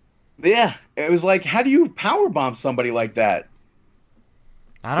driver? Yeah. It was like, how do you powerbomb somebody like that?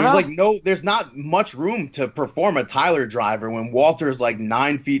 I don't know. There's not much room to perform a Tyler driver when Walter's like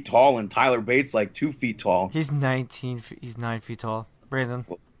 9 feet tall and Tyler Bate's like 2 feet tall. He's 9 feet tall. Brandon.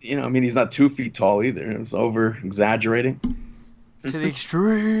 You know, I mean, he's not 2 feet tall either. It was over-exaggerating. To the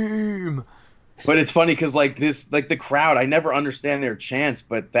extreme. But it's funny because, like, the crowd, I never understand their chants,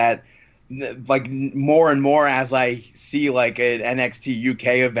 but that, like, more and more as I see, like, an NXT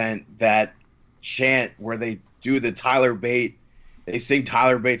UK event, that chant where they do the Tyler Bate, they sing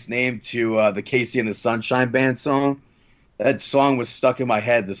Tyler Bate's name to the Casey and the Sunshine Band song. That song was stuck in my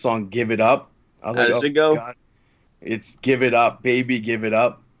head, the song Give It Up. I was How does it go? God. It's Give It Up, baby, give it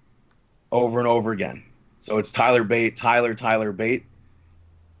up. Over and over again. So it's Tyler Bate, Tyler Bate.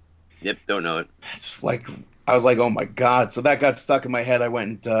 Yep, don't know it. It's like, I was like, oh my God. So that got stuck in my head. I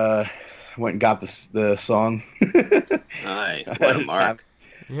went and got the song. Alright, what a mark.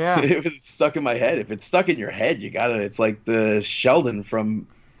 Yeah. It was stuck in my head. If it's stuck in your head, you got it. It's like the Sheldon from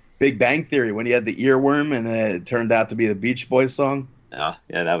Big Bang Theory when he had the earworm and it turned out to be the Beach Boys song. Oh,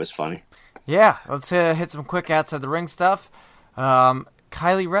 yeah, that was funny. Yeah, let's hit some quick outside the ring stuff.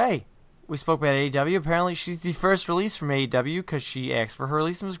 Kylie Ray. We spoke about AEW. Apparently, she's the first release from AEW because she asked for her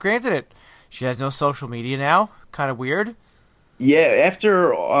release and was granted it. She has no social media now. Kind of weird. Yeah,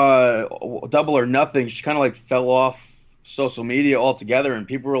 after Double or Nothing, she kind of like fell off social media altogether, and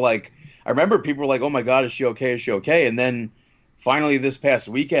people were like, I remember people were like, oh my God, is she okay? Is she okay? And then finally this past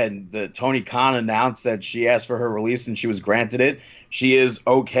weekend, Tony Khan announced that she asked for her release and she was granted it. She is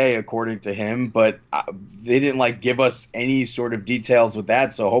okay, according to him, but they didn't like give us any sort of details with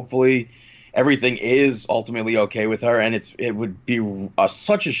that. So hopefully everything is ultimately okay with her, and it would be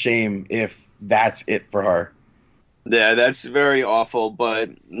such a shame if that's it for her. Yeah, that's very awful, but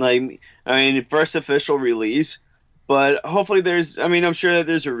like, I mean, first official release, but hopefully I'm sure that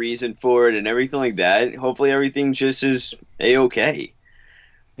there's a reason for it and everything like that. Hopefully everything just is A-okay.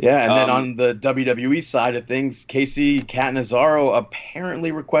 Yeah, and then on the WWE side of things, Casey Catanzaro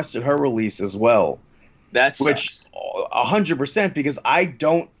apparently requested her release as well. Which 100%, because I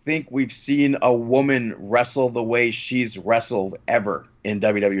don't think we've seen a woman wrestle the way she's wrestled ever in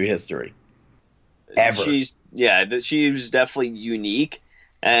WWE history. Ever. She's definitely unique,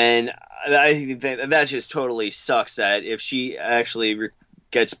 and I think that just totally sucks that if she actually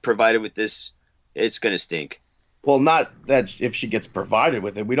gets provided with this, it's going to stink. Well, not that if she gets provided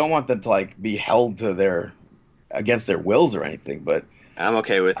with it. We don't want them to like be held to against their wills or anything, but I'm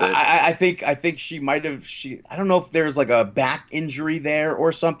okay with it. I think she might have. I don't know if there's like a back injury there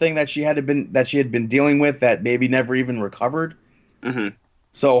or something that she had been dealing with that maybe never even recovered. Mm-hmm.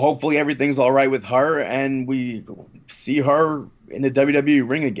 So hopefully everything's all right with her, and we see her in the WWE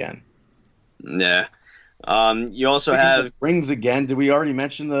ring again. Yeah. You also Speaking have of rings again. Did we already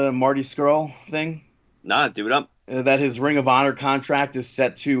mention the Marty Scurll thing? Nah, do it up. That his Ring of Honor contract is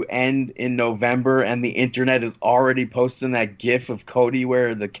set to end in November, and the internet is already posting that GIF of Cody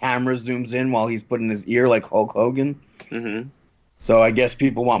where the camera zooms in while he's putting his ear like Hulk Hogan. Mm-hmm. So I guess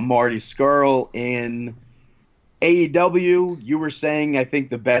people want Marty Scurll in AEW. You were saying you think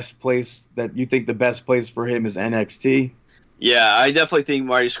the best place for him is NXT. Yeah, I definitely think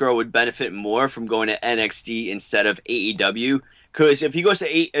Marty Scurll would benefit more from going to NXT instead of AEW. Because if he goes to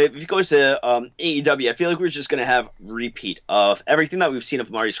AEW, I feel like we're just going to have repeat of everything that we've seen of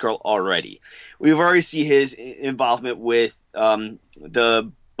Marty Scurll already. We've already seen his involvement with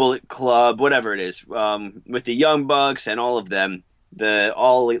the Bullet Club, whatever it is, with the Young Bucks and all of them, the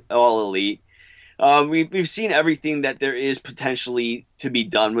all elite. We've seen everything that there is potentially to be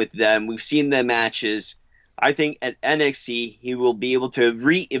done with them. We've seen the matches. I think at NXT he will be able to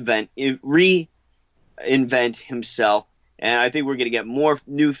reinvent himself. And I think we're going to get more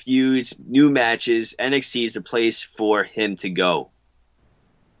new feuds, new matches. NXT is the place for him to go.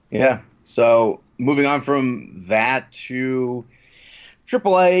 Yeah. So moving on from that to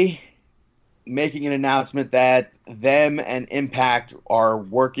AAA making an announcement that them and Impact are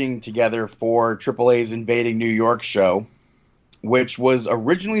working together for AAA's Invading New York show, which was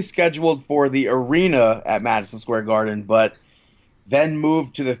originally scheduled for the arena at Madison Square Garden, but then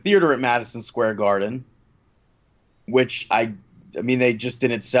moved to the theater at Madison Square Garden. Which I mean, they just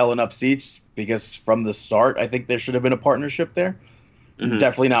didn't sell enough seats because from the start, I think there should have been a partnership there. Mm-hmm.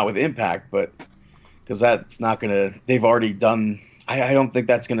 Definitely not with Impact, but because that's not going to, they've already done, I don't think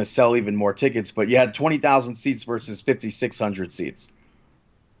that's going to sell even more tickets, but you had 20,000 seats versus 5,600 seats.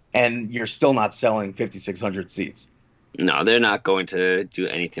 And you're still not selling 5,600 seats. No, they're not going to do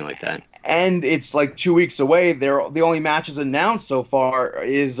anything like that. And it's like 2 weeks away. The only matches announced so far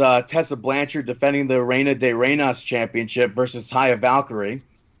is Tessa Blanchard defending the Reina de Reinas championship versus Taya Valkyrie.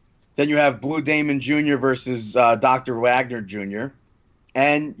 Then you have Blue Damon Jr. versus Dr. Wagner Jr.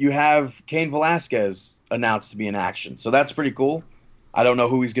 And you have Cain Velasquez announced to be in action. So that's pretty cool. I don't know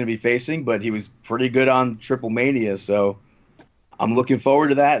who he's going to be facing, but he was pretty good on Triple Mania. So I'm looking forward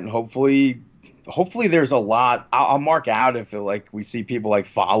to that, and hopefully there's a lot. I'll mark out if we see people like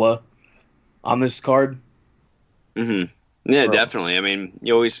Fala on this card. Mm-hmm. Yeah, definitely. I mean,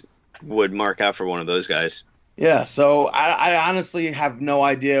 you always would mark out for one of those guys. Yeah, so I honestly have no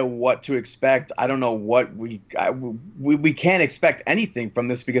idea what to expect. I don't know what we can't expect anything from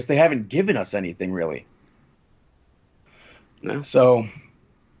this because they haven't given us anything really. No. So,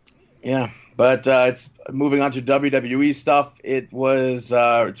 yeah. But it's moving on to WWE stuff. It's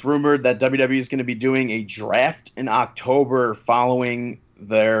rumored that WWE is going to be doing a draft in October following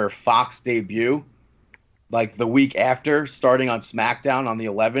their Fox debut. Like the week after, starting on SmackDown on the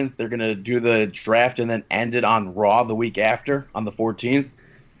 11th, they're going to do the draft and then end it on Raw the week after on the 14th.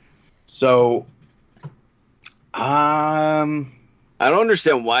 So, I don't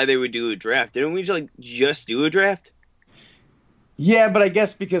understand why they would do a draft. Didn't we just do a draft? Yeah, but I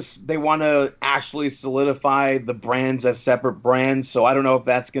guess because they want to actually solidify the brands as separate brands, so I don't know if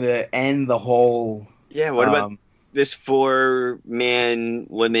that's going to end the whole... Yeah, what about this 4-man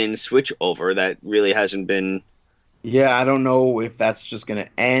women switchover that really hasn't been... Yeah, I don't know if that's just going to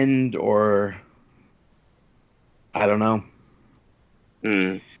end or... I don't know.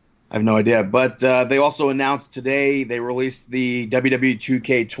 I have no idea. But they also announced today they released the WWE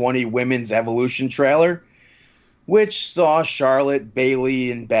 2K20 Women's Evolution trailer, which saw Charlotte,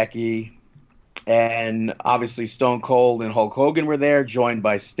 Bayley, and Becky, and obviously Stone Cold and Hulk Hogan were there, joined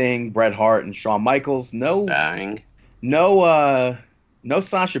by Sting, Bret Hart, and Shawn Michaels. No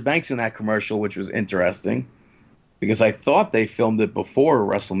Sasha Banks in that commercial, which was interesting, because I thought they filmed it before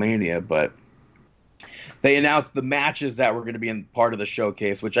WrestleMania, but they announced the matches that were going to be in part of the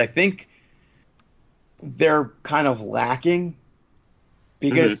showcase, which I think they're kind of lacking.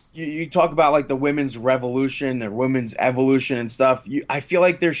 Because you talk about like the women's revolution or women's evolution and stuff. I feel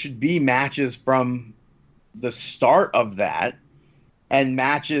like there should be matches from the start of that and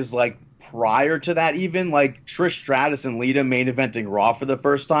matches like prior to that, even like Trish Stratus and Lita main eventing Raw for the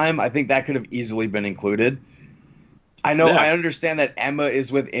first time. I think that could have easily been included. I know, I understand that Emma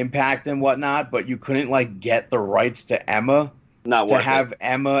is with Impact and whatnot, but you couldn't like get the rights to Emma. Not to worth have it.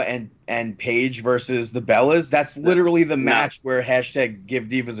 Emma and Paige versus the Bellas. That's literally the match where hashtag Give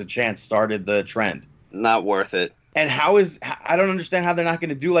Divas a Chance started the trend. Not worth it. And I don't understand how they're not going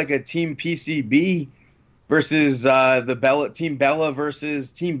to do like a Team PCB versus the Team Bella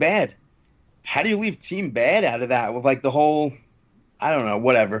versus Team Bad. How do you leave Team Bad out of that with like the whole, I don't know,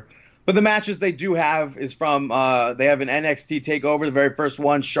 whatever. But the matches they do have is from they have an NXT takeover, the very first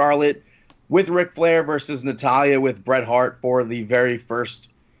one, Charlotte with Ric Flair versus Natalya with Bret Hart for the very first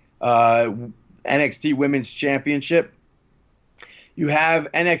NXT Women's Championship. You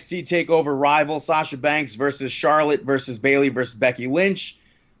have NXT takeover rival Sasha Banks versus Charlotte versus Bayley versus Becky Lynch.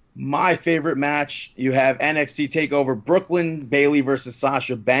 My favorite match, you have NXT takeover Brooklyn, Bayley versus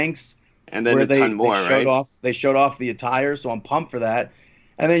Sasha Banks. And then they showed off the attire, so I'm pumped for that.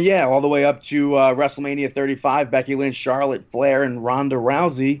 And then, yeah, all the way up to WrestleMania 35, Becky Lynch, Charlotte, Flair, and Ronda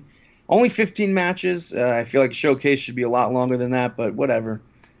Rousey. Only 15 matches. I feel like the showcase should be a lot longer than that, but whatever.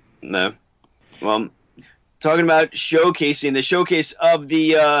 No. Well, talking about showcasing, the showcase of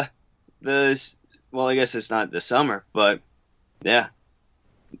the well, I guess it's not the summer, but yeah,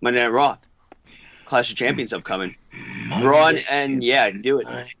 Monday Night Raw. Clash of Champions upcoming. Braun and do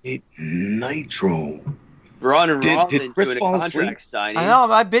it. Nitro. Braun and Rollins did Chris doing a fall contract signing. I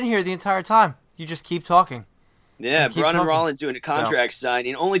know, I've been here the entire time. You just keep talking. Yeah, Braun and Rollins doing a contract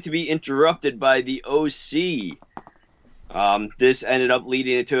signing, only to be interrupted by the OC. This ended up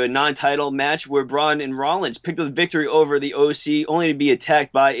leading into a non-title match where Braun and Rollins picked up the victory over the OC, only to be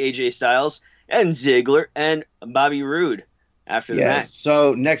attacked by AJ Styles and Ziggler and Bobby Roode after the match.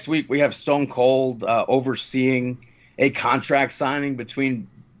 So next week we have Stone Cold overseeing a contract signing between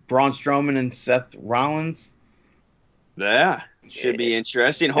Braun Strowman and Seth Rollins. Yeah, should be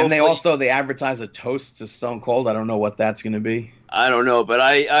interesting. Hopefully, and they advertise a toast to Stone Cold. I don't know what that's going to be. I don't know, but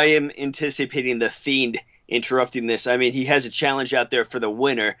I am anticipating the Fiend interrupting this. I mean, he has a challenge out there for the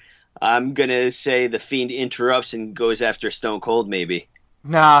winner. I'm going to say the Fiend interrupts and goes after Stone Cold maybe.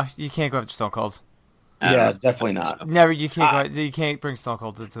 Nah, you can't go after Stone Cold. Yeah, definitely not. Never. You can't. You can't bring Stone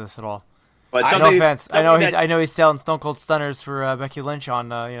Cold into this at all. But no offense. I know he's selling Stone Cold stunners for Becky Lynch on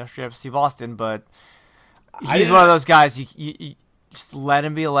straight up Steve Austin, but he's one of those guys. You just let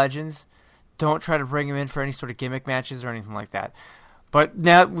him be a legend. Don't try to bring him in for any sort of gimmick matches or anything like that. But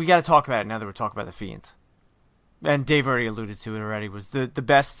now we got to talk about it. Now that we're talking about the Fiend, and Dave already alluded to it already, was the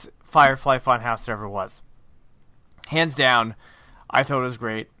best Firefly Funhouse there ever was. Hands down, I thought it was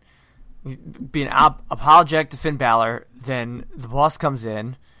great. Being apologetic to Finn Balor, then the boss comes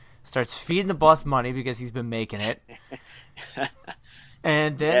in, starts feeding the boss money because he's been making it,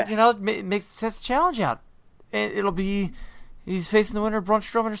 and then sets the challenge out. And it'll be he's facing the winner, Braun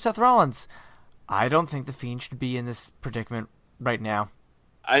Strowman or Seth Rollins. I don't think the Fiend should be in this predicament right now.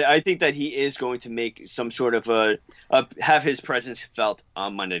 I think that he is going to make some sort of have his presence felt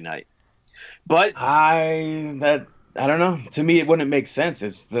on Monday night. But I don't know. To me, it wouldn't make sense.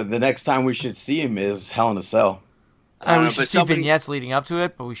 It's the next time we should see him is Hell in a Cell. We should see vignettes leading up to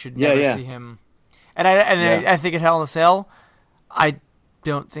it, but we should never see him. And I think at Hell in a Cell, I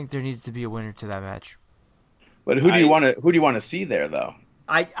don't think there needs to be a winner to that match. But who do you want to see there though?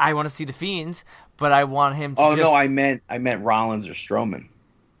 I want to see the Fiend, but I want him to. No, I meant Rollins or Strowman.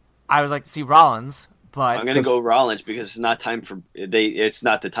 I would like to see Rollins, but I'm going to go Rollins because it's not time for It's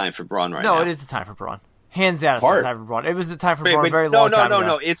not the time for Braun now. No, it is the time for Braun. Hands down, it's the time for Braun. It was the time for Braun a very long time ago.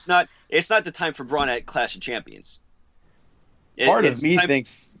 No, it's not. It's not the time for Braun at Clash of Champions. Part of me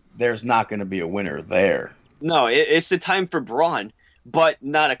thinks there's not going to be a winner there. No, it's the time for Braun, but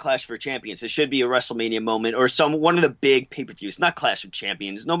not a Clash for Champions. It should be a WrestleMania moment or one of the big pay-per-views, not Clash of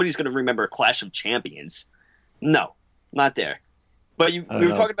Champions. Nobody's going to remember Clash of Champions. No, not there. But we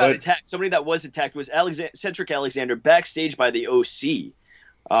were talking about attack. Somebody that was attacked was Cedric Alexander backstage by the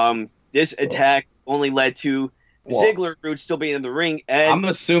OC. This attack only led to Ziggler Roode still being in the ring. And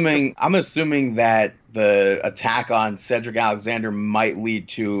I'm assuming that the attack on Cedric Alexander might lead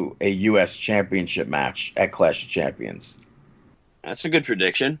to a U.S. Championship match at Clash of Champions. That's a good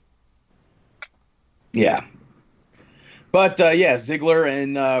prediction. Yeah. But, Ziggler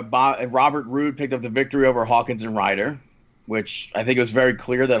and Robert Roode picked up the victory over Hawkins and Ryder, which I think it was very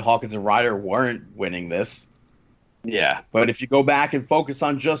clear that Hawkins and Ryder weren't winning this. Yeah. But if you go back and focus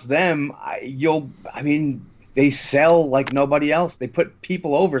on just them, they sell like nobody else. They put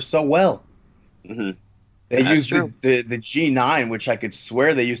people over so well. Mm-hmm. They used the G9, which I could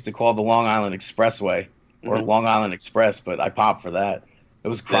swear they used to call the Long Island Expressway or Long Island Express, but I popped for that. It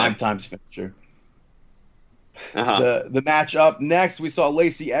was Crime Time's finisher. Uh-huh. The match up next, we saw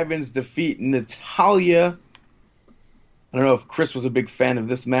Lacey Evans defeat Natalya. I don't know if Chris was a big fan of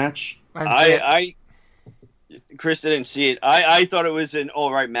this match. Chris didn't see it. I thought it was an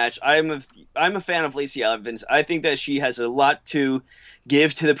all right match. I'm a fan of Lacey Evans. I think that she has a lot to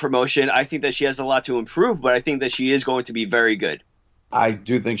give to the promotion. I think that she has a lot to improve, but I think that she is going to be very good. I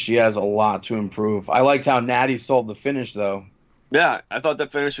do think she has a lot to improve. I liked how Natty sold the finish, though. Yeah, I thought the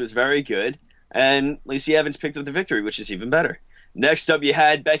finish was very good, and Lacey Evans picked up the victory, which is even better. Next up, you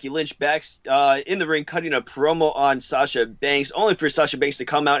had Becky Lynch back in the ring cutting a promo on Sasha Banks, only for Sasha Banks to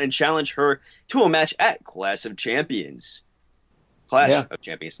come out and challenge her to a match at Clash of Champions. Clash of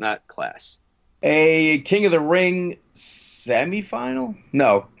Champions, not Class. A King of the Ring semifinal?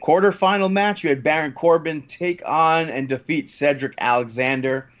 No, quarterfinal match. You had Baron Corbin take on and defeat Cedric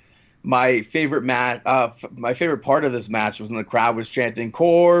Alexander. My favorite my favorite part of this match was when the crowd was chanting,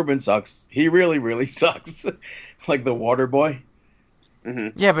 "Corbin sucks. He really, really sucks," like the Water Boy.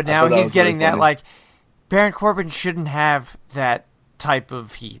 Mm-hmm. Yeah, but now he's getting that, like, Baron Corbin shouldn't have that type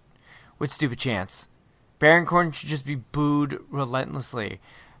of heat with Stupid Chance. Baron Corbin should just be booed relentlessly.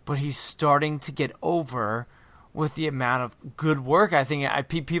 But he's starting to get over with the amount of good work. I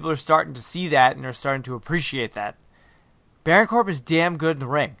think people are starting to see that, and they're starting to appreciate that. Baron Corbin is damn good in the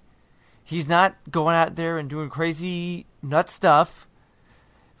ring. He's not going out there and doing crazy nut stuff,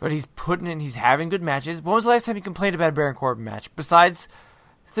 but he's putting in, he's having good matches. When was the last time you complained about a Baron Corbin match? Besides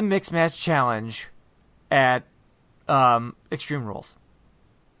the Mixed Match Challenge at Extreme Rules.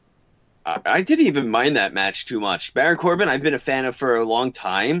 I didn't even mind that match too much. Baron Corbin, I've been a fan of for a long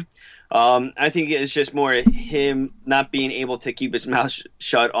time. I think it's just more him not being able to keep his mouth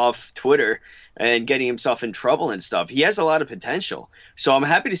shut off Twitter and getting himself in trouble and stuff. He has a lot of potential. So I'm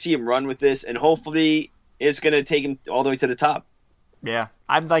happy to see him run with this, and hopefully it's going to take him all the way to the top. Yeah.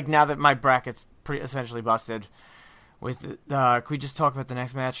 I'm like, now that my bracket's essentially busted, can we just talk about the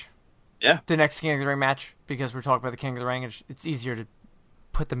next match? Yeah. The next King of the Ring match, because we're talking about the King of the Ring, and it's easier to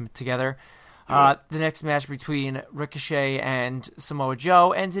put them together. The next match between Ricochet and Samoa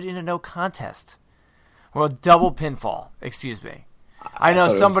Joe ended in a no contest. Well, double pinfall, excuse me. I know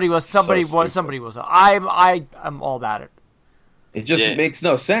somebody was. I'm all about it. It just makes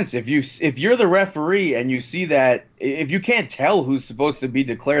no sense. If you're the referee and you see that, if you can't tell who's supposed to be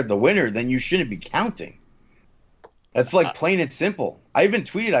declared the winner, then you shouldn't be counting. That's like plain and simple. I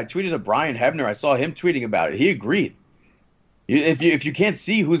tweeted to Brian Hebner. I saw him tweeting about it. He agreed. If you can't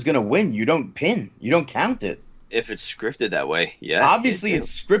see who's going to win, you don't pin. You don't count it. If it's scripted that way, yeah. Obviously, it's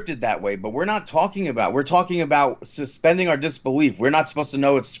scripted that way, but we're talking about suspending our disbelief. We're not supposed to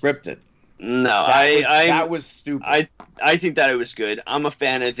know it's scripted. No, that was stupid. I think that it was good. I'm a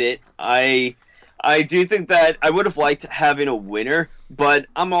fan of it. I do think that I would have liked having a winner, but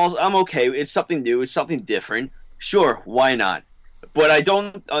I'm okay. It's something new. It's something different. Sure, why not? But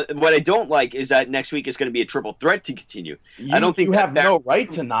what I don't like is that next week is going to be a triple threat to continue. I don't think you have no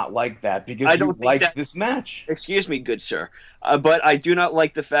right to not like that because you liked this match. Excuse me, good sir. But I do not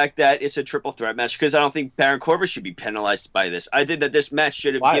like the fact that it's a triple threat match because I don't think Baron Corbin should be penalized by this. I think that this match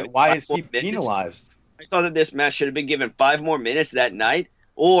should have given Why is he penalized? I thought that this match should have been given 5 more minutes that night,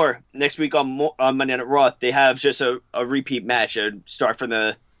 or next week on Monday Night Raw they have just a repeat match, a start from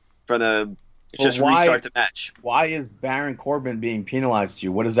the restart the match. Why is Baron Corbin being penalized to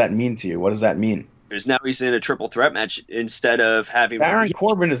you? What does that mean to you? What does that mean? Because now he's in a triple threat match instead of having... Baron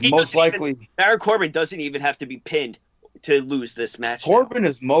Corbin is most likely... Baron Corbin doesn't even have to be pinned to lose this match. Corbin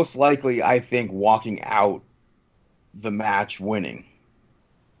is most likely, I think, walking out the match winning.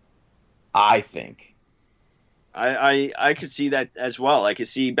 I think. I could see that as well. I could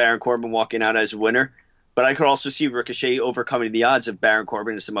see Baron Corbin walking out as a winner, but I could also see Ricochet overcoming the odds of Baron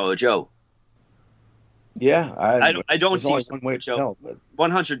Corbin and Samoa Joe. Yeah, I don't see Samoa Joe.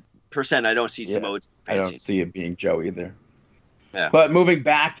 100%, I don't see Samoa. I don't see it being Joe either. Yeah. But moving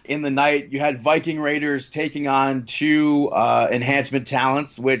back in the night, you had Viking Raiders taking on 2 enhancement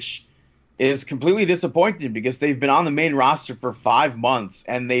talents, which is completely disappointing because they've been on the main roster for 5 months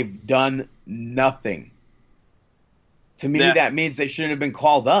and they've done nothing. To me, that means they shouldn't have been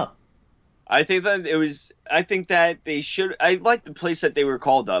called up. I think that they should. I like the place that they were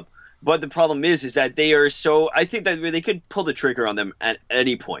called up. But the problem is that they are so... I think that they could pull the trigger on them at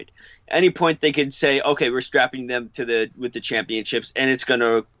any point. Any point they could say, okay, we're strapping them with the championships, and it's going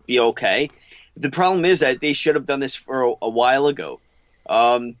to be okay. The problem is that they should have done this for a while ago.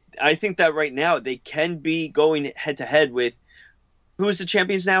 I think that right now they can be going head-to-head with... Who is the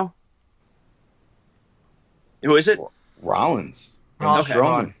champions now? Who is it? Rollins.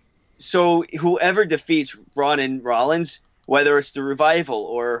 Okay. So whoever defeats Ron and Rollins... Whether it's the Revival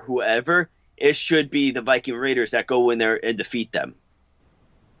or whoever, it should be the Viking Raiders that go in there and defeat them.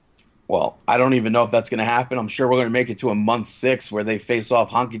 Well, I don't even know if that's going to happen. I'm sure we're going to make it to a month 6 where they face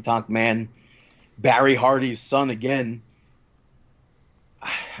off Honky Tonk Man, Barry Hardy's son again.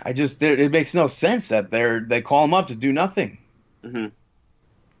 It makes no sense that they call him up to do nothing. Mm-hmm.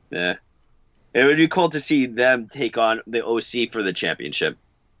 Yeah. It would be cool to see them take on the OC for the championship.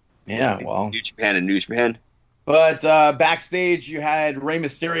 Yeah, well. New Japan and New Japan. But backstage, you had Rey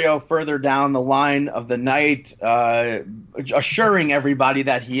Mysterio further down the line of the night, assuring everybody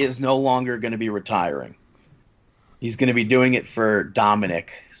that he is no longer going to be retiring. He's going to be doing it for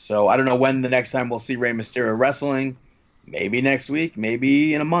Dominic. So I don't know when the next time we'll see Rey Mysterio wrestling. Maybe next week,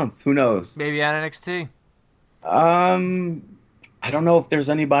 maybe in a month. Who knows? Maybe on NXT. I don't know if there's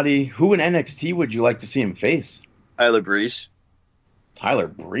anybody. Who in NXT would you like to see him face? Tyler Breeze. Tyler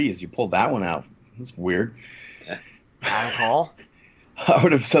Breeze. You pulled that one out. That's weird. Adam Cole? I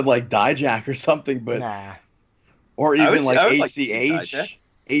would have said like Dijak or something, but Nah. or even like ACH,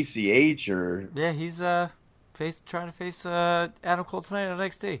 ACH or Yeah, he's trying to face Adam Cole tonight on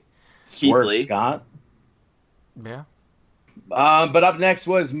NXT. Swerve Scott. Yeah. But up next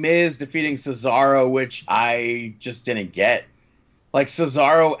was Miz defeating Cesaro, which I just didn't get. Like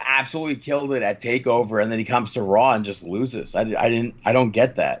Cesaro absolutely killed it at TakeOver, and then he comes to Raw and just loses. I don't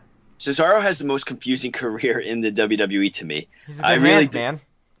get that. Cesaro has the most confusing career in the WWE to me. He's a good hand, man.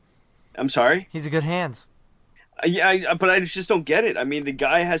 I'm sorry? He's a good hand. Yeah, but I just don't get it. I mean, the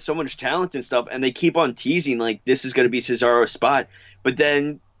guy has so much talent and stuff, and they keep on teasing like this is going to be Cesaro's spot, but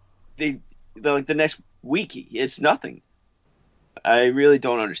then the next week it's nothing. I really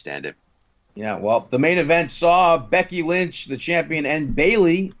don't understand it. Yeah, well, the main event saw Becky Lynch, the champion, and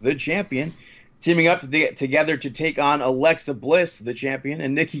Bayley, the champion, teaming up together to take on Alexa Bliss, the champion,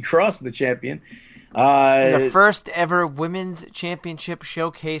 and Nikki Cross, the champion. The first ever women's championship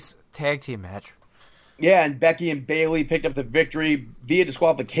showcase tag team match. Yeah, and Becky and Bayley picked up the victory via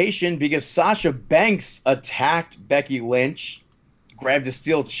disqualification because Sasha Banks attacked Becky Lynch, grabbed a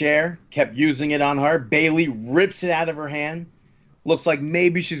steel chair, kept using it on her. Bayley rips it out of her hand. Looks like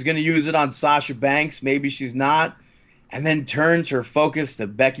maybe she's going to use it on Sasha Banks, maybe she's not, and then turns her focus to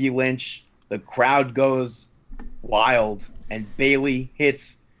Becky Lynch. The crowd goes wild, and Bayley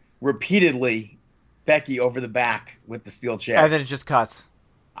hits repeatedly Becky over the back with the steel chair. And then it just cuts.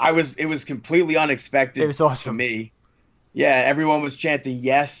 It was completely unexpected. It was awesome to me. Yeah, everyone was chanting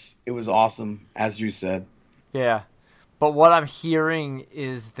yes. It was awesome, as you said. Yeah. But what I'm hearing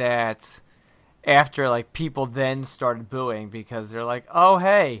is that after like people then started booing because they're like, "Oh,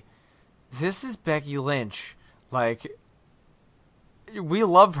 hey, this is Becky Lynch. Like we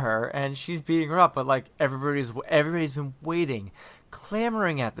love her and she's beating her up, but like everybody's been waiting,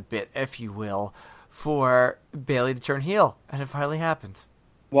 clamoring at the bit, if you will, for Bayley to turn heel, and it finally happened."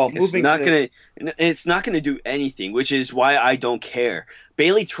 Well, it's not gonna do anything, which is why I don't care.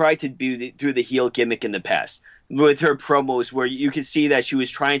 Bayley tried to do the heel gimmick in the past with her promos, where you could see that she was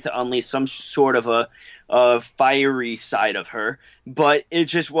trying to unleash some sort of a fiery side of her, but it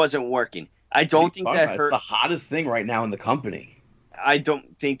just wasn't working. I don't think that it's the hottest thing right now in the company. I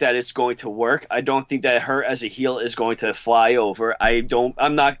don't think that it's going to work. I don't think that her as a heel is going to fly over.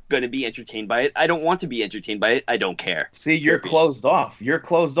 I'm not going to be entertained by it. I don't want to be entertained by it. I don't care. See, you're closed off. You're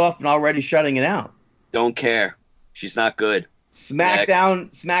closed off and already shutting it out. Don't care. She's not good.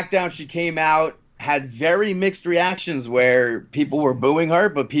 SmackDown, she came out, had very mixed reactions where people were booing her,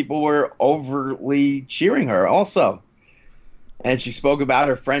 but people were overly cheering her also. And she spoke about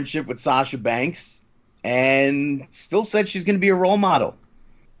her friendship with Sasha Banks, and still said she's going to be a role model.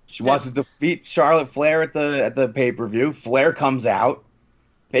 She wants to defeat Charlotte Flair at the pay-per-view. Flair comes out,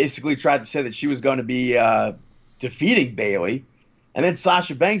 basically tried to say that she was going to be defeating Bayley. And then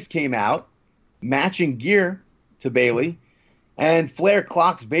Sasha Banks came out, matching gear to Bayley, and Flair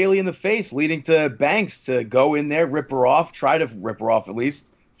clocks Bayley in the face, leading to Banks to go in there, try to rip her off at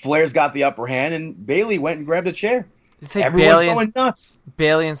least. Flair's got the upper hand, and Bayley went and grabbed a chair. You think Everyone's going nuts.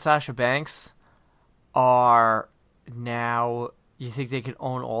 Bayley and Sasha Banks are now, you think they can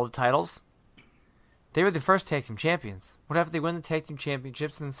own all the titles? They were the first tag team champions. What if they win the tag team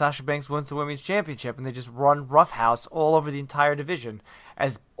championships and Sasha Banks wins the women's championship and they just run roughhouse all over the entire division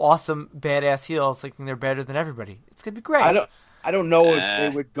as awesome badass heels, thinking they're better than everybody? It's gonna be great. I don't know if they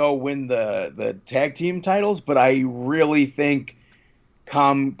would go win the tag team titles, but I really think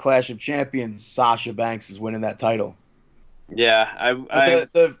come Clash of Champions, Sasha Banks is winning that title. Yeah,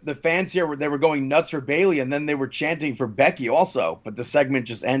 the fans here they were going nuts for Bayley, and then they were chanting for Becky also. But the segment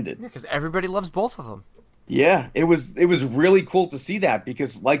just ended. Yeah, because everybody loves both of them. Yeah, it was really cool to see that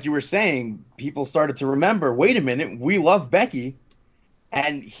because, like you were saying, people started to remember. Wait a minute, we love Becky,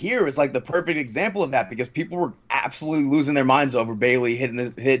 and here is like the perfect example of that because people were absolutely losing their minds over Bayley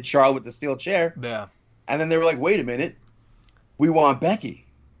hit Charlotte with the steel chair. Yeah, and then they were like, wait a minute, we want Becky.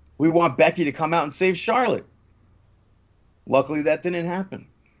 We want Becky to come out and save Charlotte. Luckily, that didn't happen.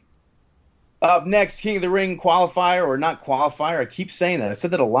 Up next, King of the Ring qualifier, or not qualifier. I keep saying that. I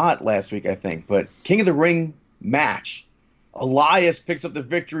said that a lot last week, I think. But King of the Ring match. Elias picks up the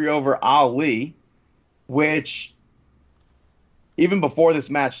victory over Ali. which even before this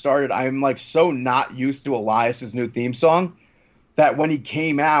match started, I'm like so not used to Elias's new theme song that when he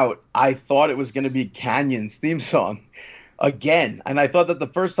came out, I thought it was going to be Canyon's theme song again. And I thought that the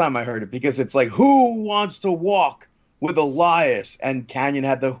first time I heard it, because it's like, who wants to walk with Elias? And Canyon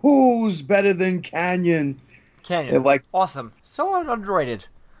had the who's better than Canyon. Canyon, like, awesome. So underrated,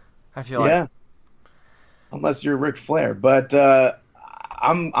 I feel like. Yeah. Unless you're Ric Flair. But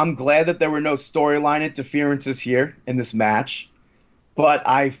I'm glad that there were no storyline interferences here in this match. But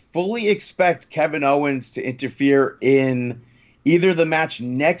I fully expect Kevin Owens to interfere in either the match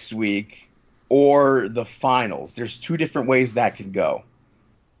next week or the finals. There's two different ways that could go.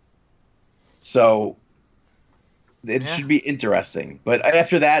 So it should be interesting. But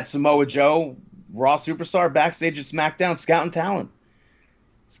after that, Samoa Joe, Raw Superstar, backstage at SmackDown, scouting talent.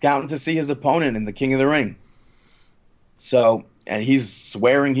 Scouting to see his opponent in the King of the Ring. So, and he's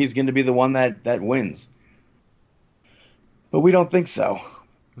swearing he's going to be the one that wins. But we don't think so.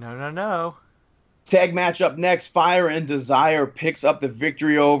 No. Tag match up next. Fire and Desire picks up the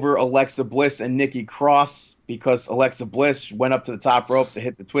victory over Alexa Bliss and Nikki Cross because Alexa Bliss went up to the top rope to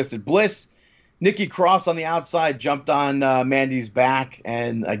hit the Twisted Bliss. Nikki Cross on the outside jumped on Mandy's back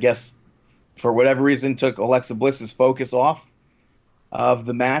and I guess for whatever reason took Alexa Bliss's focus off of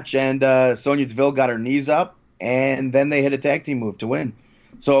the match. And Sonya Deville got her knees up and then they hit a tag team move to win.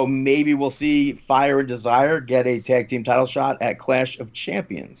 So maybe we'll see Fire and Desire get a tag team title shot at Clash of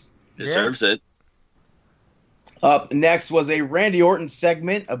Champions. Deserves it. Up next was a Randy Orton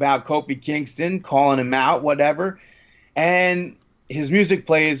segment about Kofi Kingston, calling him out, whatever. And his music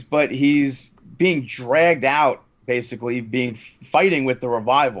plays, but he's being dragged out, basically, fighting with the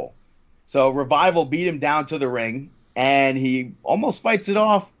Revival. So Revival beat him down to the ring, and he almost fights it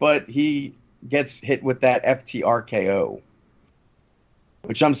off, but he gets hit with that FTRKO.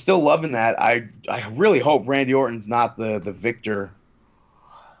 Which I'm still loving that. I really hope Randy Orton's not the victor.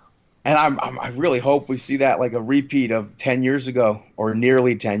 And I really hope we see that like a repeat of 10 years ago or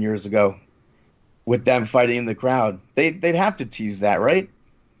nearly 10 years ago with them fighting in the crowd. They'd have to tease that, right?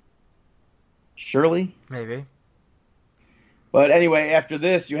 Surely? Maybe. But anyway, after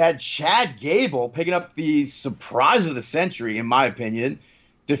this, you had Chad Gable picking up the surprise of the century, in my opinion,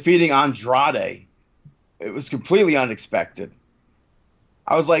 defeating Andrade. It was completely unexpected.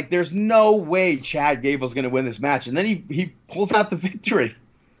 I was like, there's no way Chad Gable's going to win this match. And then he pulls out the victory.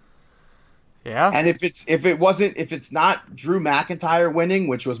 Yeah. And if it's not Drew McIntyre winning,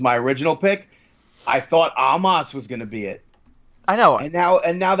 which was my original pick, I thought Almas was going to be it. I know. And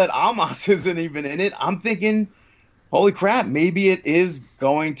now that Almas isn't even in it, I'm thinking, holy crap, maybe it is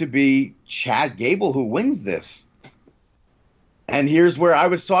going to be Chad Gable who wins this. And here's where I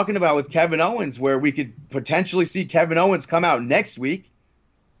was talking about with Kevin Owens, where we could potentially see Kevin Owens come out next week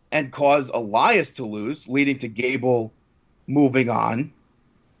and cause Elias to lose, leading to Gable moving on.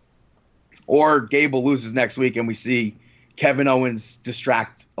 Or Gable loses next week and we see Kevin Owens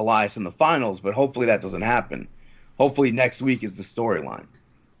distract Elias in the finals, but hopefully that doesn't happen. Hopefully next week is the storyline.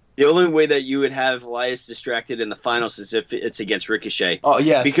 The only way that you would have Elias distracted in the finals is if it's against Ricochet. Oh,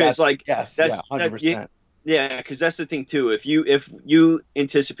 yes. Because, that's 100%. Yeah, because that's the thing, too. If you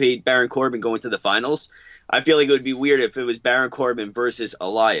anticipate Baron Corbin going to the finals, I feel like it would be weird if it was Baron Corbin versus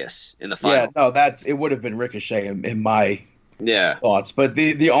Elias in the final. Yeah, no, it would have been Ricochet in my thoughts. But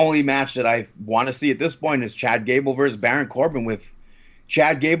the only match that I want to see at this point is Chad Gable versus Baron Corbin, with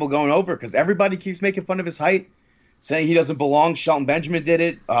Chad Gable going over because everybody keeps making fun of his height, saying he doesn't belong. Shelton Benjamin did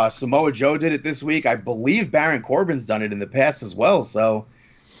it. Samoa Joe did it this week. I believe Baron Corbin's done it in the past as well. So,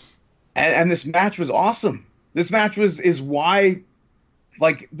 and this match was awesome. This match is why.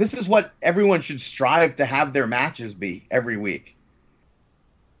 Like, this is what everyone should strive to have their matches be every week.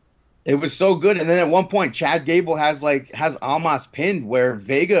 It was so good. And then at one point, Chad Gable has Almas pinned where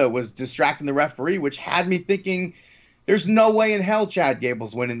Vega was distracting the referee, which had me thinking, there's no way in hell Chad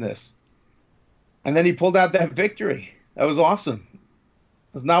Gable's winning this. And then he pulled out that victory. That was awesome.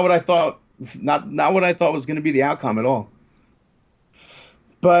 That's not what I thought. Not what I thought was going to be the outcome at all.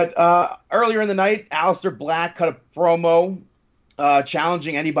 But earlier in the night, Aleister Black cut a promo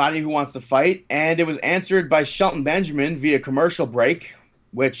challenging anybody who wants to fight, and it was answered by Shelton Benjamin via commercial break,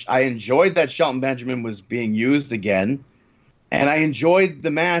 which I enjoyed that Shelton Benjamin was being used again, and I enjoyed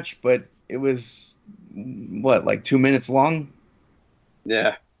the match, but it was, 2 minutes long?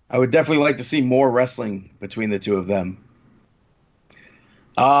 Yeah. I would definitely like to see more wrestling between the two of them.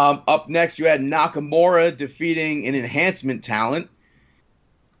 Up next, you had Nakamura defeating an enhancement talent,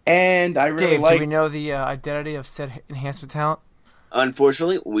 and I really Dave, do we know the identity of said enhancement talent?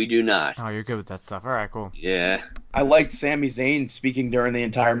 Unfortunately, we do not. Oh, you're good with that stuff. All right, cool. Yeah. I liked Sami Zayn speaking during the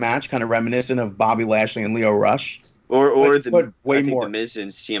entire match, kind of reminiscent of Bobby Lashley and Lio Rush. Or but way I think more. The Miz and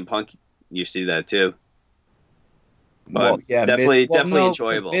CM Punk, you see that too. But Well, yeah, definitely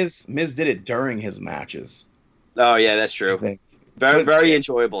enjoyable. Miz did it during his matches. Oh yeah, that's true. Very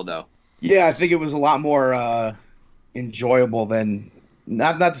enjoyable though. Yeah, I think it was a lot more enjoyable than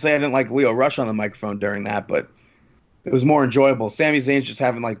not to say I didn't like Lio Rush on the microphone during that, but it was more enjoyable. Sami Zayn's just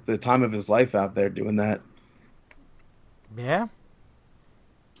having like the time of his life out there doing that. Yeah.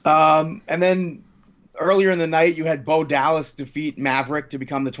 And then earlier in the night, you had Bo Dallas defeat Maverick to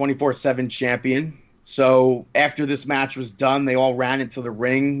become the 24/7 champion. So after this match was done, they all ran into the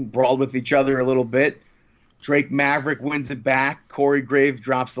ring, brawled with each other a little bit. Drake Maverick wins it back. Corey Graves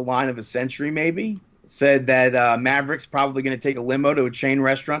drops the line of a century, maybe. Said that Maverick's probably going to take a limo to a chain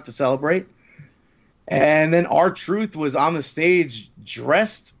restaurant to celebrate. And then R-Truth was on the stage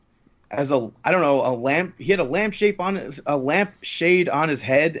dressed as a lamp. He had a lampshade on his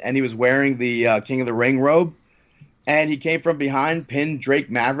head, and he was wearing the King of the Ring robe. And he came from behind, pinned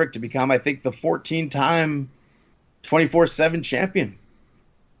Drake Maverick to become, I think, the 14-time 24/7 champion.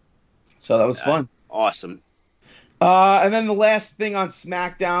 So that was fun. Awesome. And then the last thing on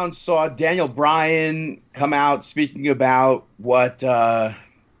SmackDown saw Daniel Bryan come out speaking about what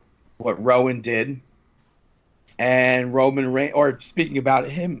Rowan did. And Roman Reigns, or speaking about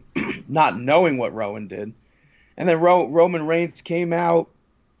him not knowing what Rowan did. And then Roman Reigns came out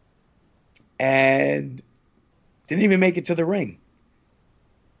and didn't even make it to the ring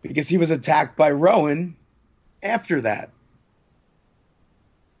because he was attacked by Rowan after that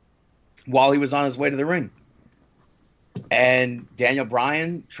while he was on his way to the ring. And Daniel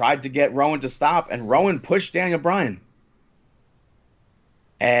Bryan tried to get Rowan to stop, and Rowan pushed Daniel Bryan.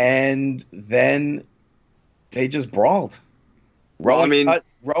 And then they just brawled. Rowan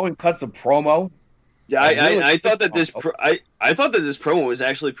cuts a promo. Yeah, I thought that this promo was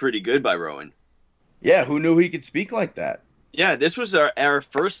actually pretty good by Rowan. Yeah, who knew he could speak like that? Yeah, this was our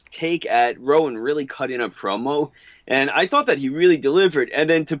first take at Rowan really cutting a promo, and I thought that he really delivered. And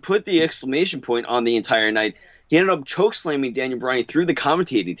then to put the exclamation point on the entire night, he ended up chokeslamming Daniel Bryan through the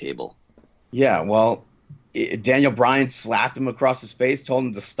commentating table. Yeah, well, Daniel Bryan slapped him across his face, told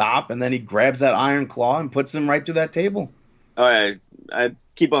him to stop, and then he grabs that iron claw and puts him right through that table. All right, I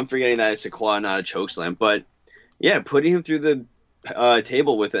keep on forgetting that it's a claw, not a chokeslam. But yeah, putting him through the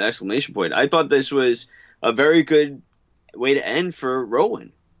table with an exclamation point. I thought this was a very good way to end for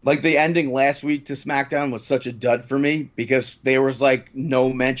Rowan. Like the ending last week to SmackDown was such a dud for me because there was like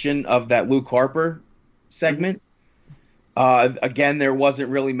no mention of that Luke Harper segment. Again, there wasn't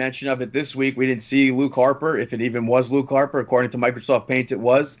really mention of it this week. We didn't see Luke Harper, if it even was Luke Harper. According to Microsoft Paint, it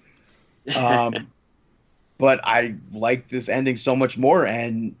was. But I like this ending so much more.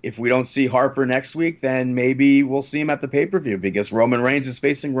 And if we don't see Harper next week, then maybe we'll see him at the pay-per-view because Roman Reigns is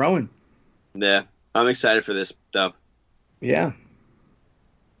facing Rowan. Yeah, I'm excited for this, though. Yeah.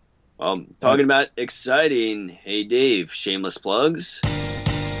 Well, talking about exciting, hey, Dave, shameless plugs?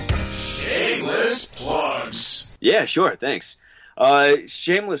 Shameless plugs. Yeah, sure, thanks.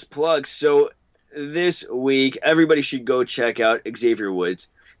 Shameless plugs. So this week, everybody should go check out Xavier Woods.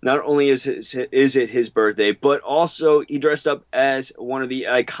 Not only is it his birthday, but also he dressed up as one of the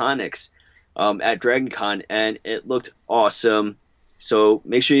Iconics at DragonCon, and it looked awesome. So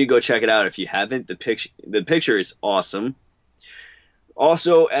make sure you go check it out if you haven't. The picture is awesome.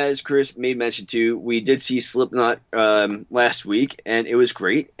 Also, as Chris made mention to, we did see Slipknot last week, and it was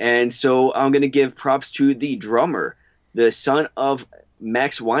great. And so I'm going to give props to the drummer, the son of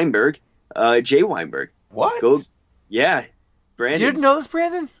Max Weinberg, Jay Weinberg. What? Yeah. Brandon. You didn't know this,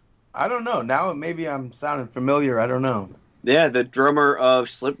 Brandon? I don't know. Now maybe I'm sounding familiar. I don't know. Yeah, the drummer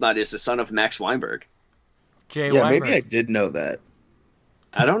of Slipknot is the son of Max Weinberg. Jay Weinberg. Maybe I did know that.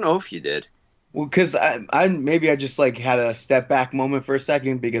 I don't know if you did. Well, because I just like had a step back moment for a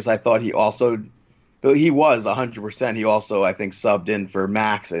second because I thought he was 100%. He also, I think, subbed in for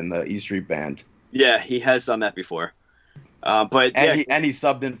Max in the E Street Band. Yeah, he has done that before. He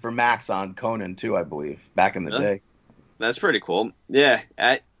subbed in for Max on Conan too, I believe, back in the day. That's pretty cool. Yeah,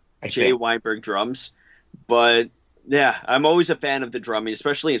 at Jay Weinberg drums. But yeah, I'm always a fan of the drumming,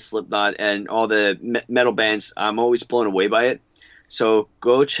 especially in Slipknot and all the metal bands. I'm always blown away by it. So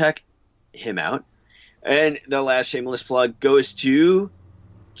go check him out. And the last shameless plug goes to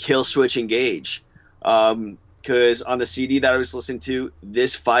Killswitch Engage. Because on the CD that I was listening to,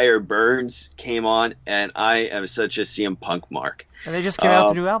 This Fire Burns came on, and I am such a CM Punk mark. And they just came out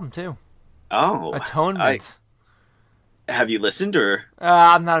with a new album, too. Oh. Atonement. Have you listened, or?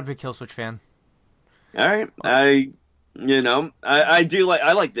 I'm not a big Killswitch fan. All right. You know, I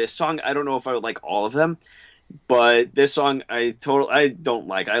like this song. I don't know if I would like all of them, but this song I don't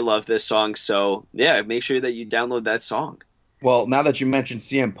like. I love this song, so yeah, make sure that you download that song. Well, now that you mentioned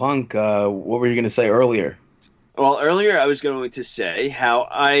CM Punk, what were you going to say earlier? Well, earlier I was going to say how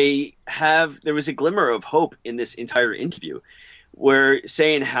there was a glimmer of hope in this entire interview, where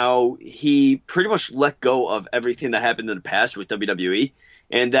saying how he pretty much let go of everything that happened in the past with WWE,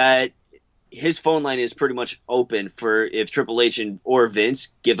 and that his phone line is pretty much open for if Triple H or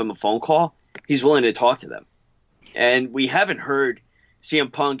Vince give him a phone call, he's willing to talk to them. And we haven't heard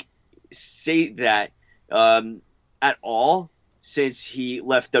CM Punk say that at all since he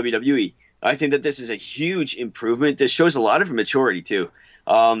left WWE. I think that this is a huge improvement. This shows a lot of maturity too.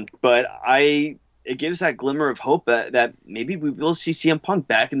 But it gives that glimmer of hope that maybe we will see CM Punk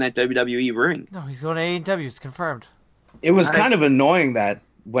back in that WWE ring. No, he's going to AEW. It's confirmed. It was kind of annoying that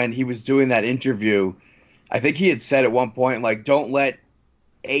when he was doing that interview, I think he had said at one point, like, don't let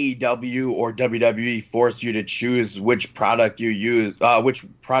AEW or WWE force you to choose which product you use, which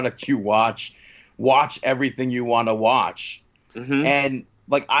product you watch. Watch everything you want to watch. Mm-hmm. And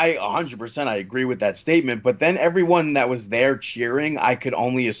like, I 100% I agree with that statement, but then everyone that was there cheering, I could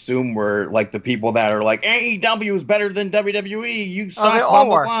only assume were like the people that are like, AEW is better than WWE. You suck, they all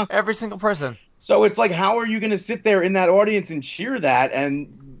were. Every single person. So it's like, how are you going to sit there in that audience and cheer that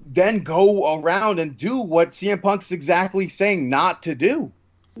and then go around and do what CM Punk's exactly saying not to do?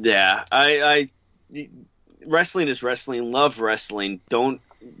 Yeah, wrestling is wrestling. Love wrestling.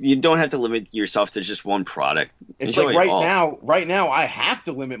 You don't have to limit yourself to just one product. It's like right now, I have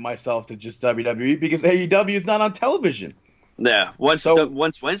to limit myself to just WWE because AEW is not on television. Yeah,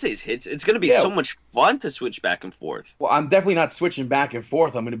 once Wednesdays hits, it's going to be so much fun to switch back and forth. Well, I'm definitely not switching back and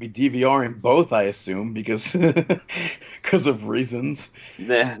forth. I'm going to be DVRing both, I assume, because of reasons.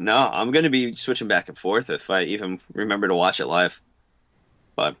 Yeah, no, I'm going to be switching back and forth if I even remember to watch it live.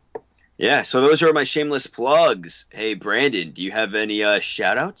 But yeah, so those are my shameless plugs. Hey, Brandon, do you have any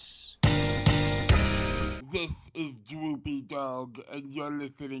shout-outs? This is Droopy Dog, and you're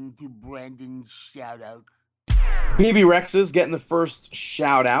listening to Brandon's shout-outs. Baby Rex is getting the first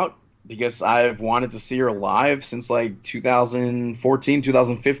shout-out because I've wanted to see her live since like 2014,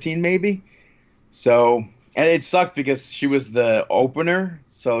 2015 maybe. So, and it sucked because she was the opener,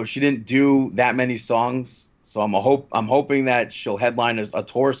 so she didn't do that many songs. So I'm hoping that she'll headline a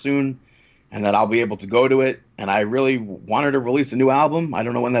tour soon and that I'll be able to go to it. And I really want her to release a new album. I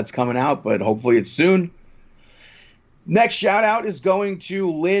don't know when that's coming out, but hopefully it's soon. Next shout out is going to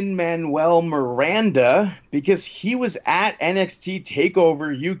Lin-Manuel Miranda because he was at NXT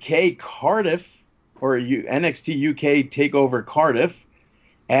TakeOver UK Cardiff or NXT UK TakeOver Cardiff.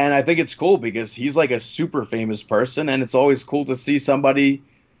 And I think it's cool because he's like a super famous person, and it's always cool to see somebody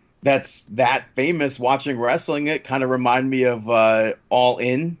that's that famous watching wrestling. It kind of reminded me of All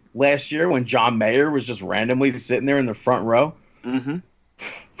In last year when John Mayer was just randomly sitting there in the front row. Mm-hmm.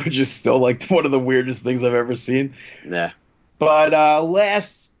 Which is still like one of the weirdest things I've ever seen. Yeah. But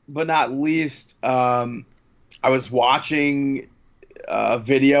last but not least, I was watching a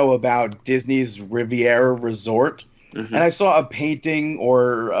video about Disney's Riviera Resort. Mm-hmm. And I saw a painting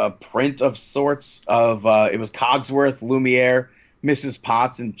or a print of sorts of it was Cogsworth, Lumiere, Mrs.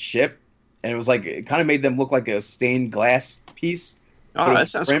 Potts, and Chip. And it was like, it kind of made them look like a stained glass piece. Oh, that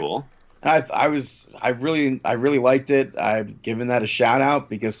sounds cool. And I really liked it. I've given that a shout out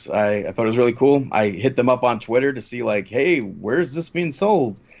because I thought it was really cool. I hit them up on Twitter to see like, hey, where's this being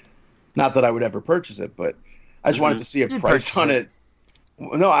sold? Not that I would ever purchase it, but I just wanted to see a price on it.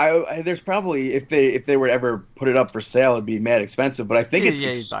 No, there's probably if they were to ever put it up for sale, it'd be mad expensive. But I think it's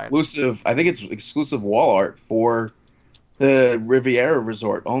exclusive. I think it's exclusive wall art for the Riviera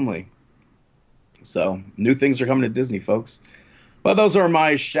Resort only. So new things are coming to Disney, folks. Well, those are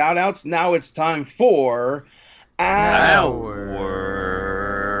my shout-outs. Now it's time for our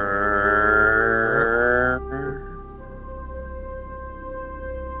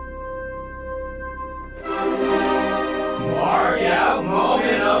Mark Out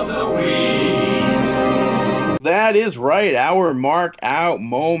Moment of the Week. That is right, our Mark Out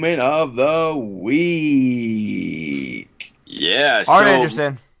Moment of the Week. Yeah, Arn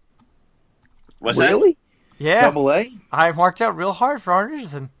Anderson. What's really? that? Yeah. Double A? I marked out real hard for Arn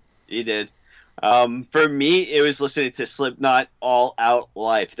Anderson. He did. For me, it was listening to Slipknot All Out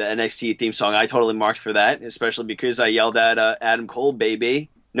Life, the NXT theme song. I totally marked for that, especially because I yelled at Adam Cole, baby.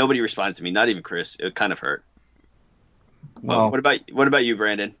 Nobody responded to me, not even Chris. It kind of hurt. Well, what about you,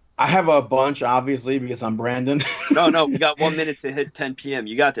 Brandon? I have a bunch, obviously, because I'm Brandon. No, we got 1 minute to hit 10 p.m.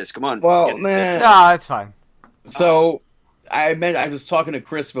 You got this. Come on. Well, man. No, it's fine. So, I was talking to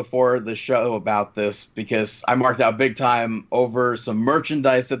Chris before the show about this because I marked out big time over some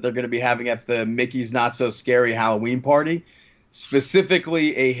merchandise that they're going to be having at the Mickey's Not So Scary Halloween party,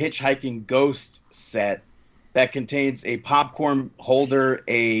 specifically a hitchhiking ghost set that contains a popcorn holder,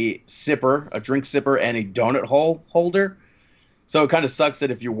 a sipper, a drink sipper, and a donut hole holder. So it kind of sucks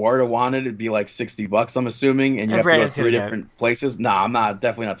that if you were to want it, it'd be like $60, I'm assuming, and you have to go to 3 different places. Nah, I'm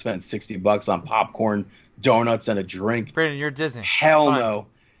definitely not spending $60 on popcorn, donuts, and a drink. Brandon, you're Disney. Hell no.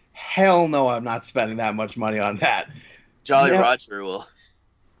 Hell no, I'm not spending that much money on that. Jolly Roger will.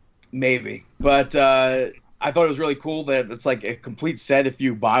 Maybe. But I thought it was really cool that it's like a complete set. If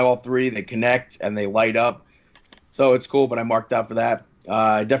you buy all 3, they connect and they light up. So it's cool, but I marked out for that.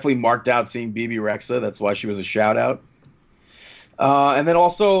 I definitely marked out seeing BB Rexa. That's why she was a shout-out. And then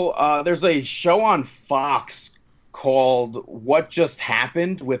also, there's a show on Fox called What Just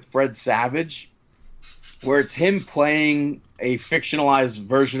Happened with Fred Savage, where it's him playing a fictionalized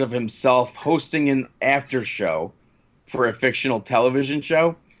version of himself hosting an after show for a fictional television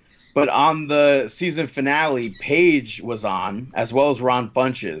show. But on the season finale, Paige was on, as well as Ron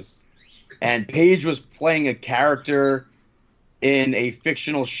Funches. And Paige was playing a character in a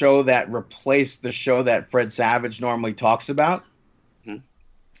fictional show that replaced the show that Fred Savage normally talks about.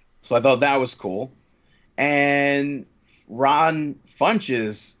 So I thought that was cool. And Ron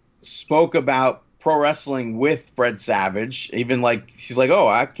Funches spoke about pro wrestling with Fred Savage. Even like, she's like, oh,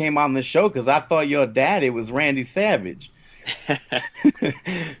 I came on this show because I thought your daddy was Randy Savage.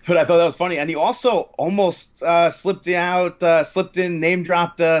 But I thought that was funny. And he also almost slipped in, name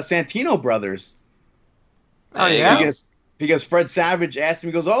dropped Santino Brothers. Oh, yeah? Because Fred Savage asked him,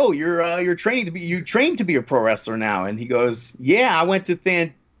 he goes, oh, you're trained to be a pro wrestler now. And he goes, yeah, I went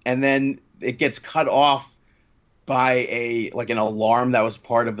to and then it gets cut off by an alarm that was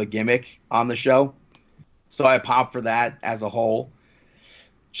part of the gimmick on the show. So I popped for that as a whole.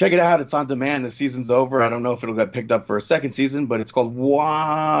 Check it out. It's on demand. The season's over. I don't know if it'll get picked up for a second season, but it's called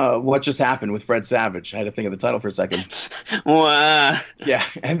What Just Happened with Fred Savage. I had to think of the title for a second. Wow. Yeah.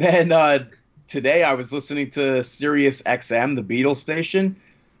 And then today I was listening to Sirius XM, the Beatles station.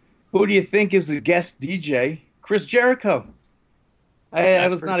 Who do you think is the guest DJ? Chris Jericho. I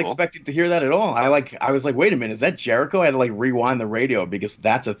was not expecting to hear that at all. I was like, wait a minute, is that Jericho? I had to rewind the radio because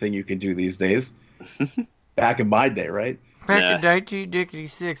that's a thing you can do these days. Back in my day, right? Back in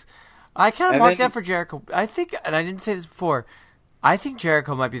 1996. I kind of marked that for Jericho. I think, and I didn't say this before, I think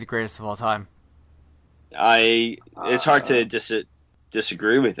Jericho might be the greatest of all time. It's hard to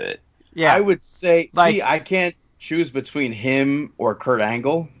disagree with it. Yeah, I would say, I can't choose between him or Kurt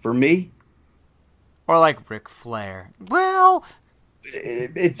Angle for me. Or like Ric Flair. Well,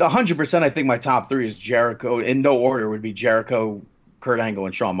 it's 100%. I think my top 3 is Jericho. In no order would be Jericho, Kurt Angle,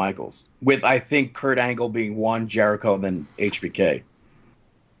 and Shawn Michaels. With I think Kurt Angle being 1, Jericho, then HBK.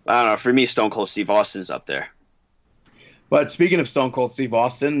 I don't know. For me, Stone Cold Steve Austin's up there. But speaking of Stone Cold Steve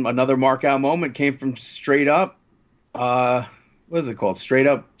Austin, another mark out moment came from Straight Up. What is it called? Straight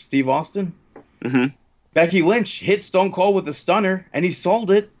Up Steve Austin? Mm-hmm. Becky Lynch hit Stone Cold with a stunner, and he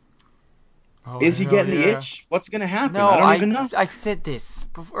sold it. Oh, is he getting the itch? What's going to happen? No, I don't even know. I said this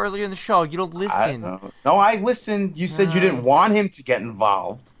earlier in the show. You don't listen. No, I listened. You said you didn't want him to get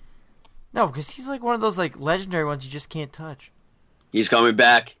involved. No, because he's like one of those legendary ones you just can't touch. He's coming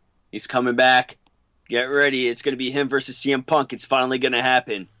back. He's coming back. Get ready. It's going to be him versus CM Punk. It's finally going to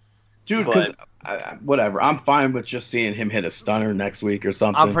happen. Dude, because whatever. I'm fine with just seeing him hit a stunner next week or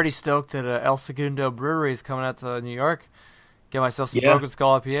something. I'm pretty stoked that El Segundo Brewery is coming out to New York. Get myself some Broken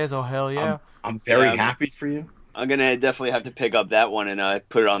Skull IPAs. Oh, hell yeah. I'm very happy for you. I'm going to definitely have to pick up that one and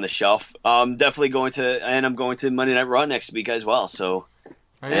put it on the shelf. I'm going to Monday Night Raw next week as well. So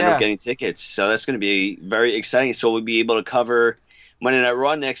I end up getting tickets. So that's going to be very exciting. So we'll be able to cover Monday Night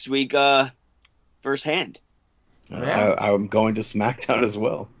Raw next week firsthand. I'm going to SmackDown as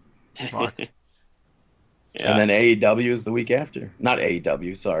well. Yeah. And then AEW is the week after. Not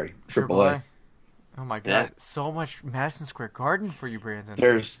AEW, sorry. AAA. Oh my God! So much Madison Square Garden for you, Brandon.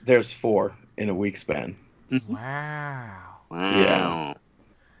 There's 4 in a week span. Wow. Yeah.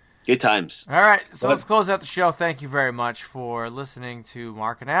 Good times. All right, so let's close out the show. Thank you very much for listening to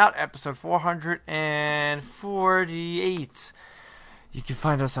Markin Out, episode 448. You can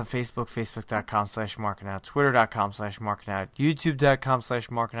find us on Facebook, facebook.com/markinout, twitter.com/markinout,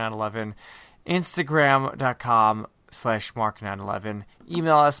 youtube.com/markinout11, instagram.com/markinout11,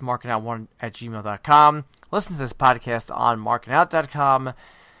 email us, markinout1@gmail.com. Listen to this podcast on markinout.com,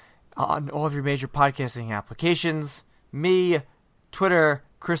 on all of your major podcasting applications. Me, Twitter,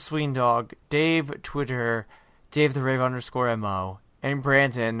 Chris Sweendog, Dave, Twitter, Dave the Rave _MO, and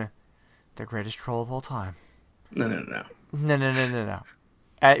Brandon, the greatest troll of all time. No. No.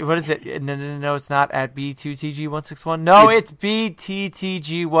 What is it? No, it's not at B2TG161. No, it's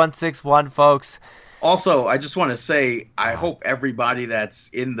BTTG161, folks. Also, I just want to say, I hope everybody that's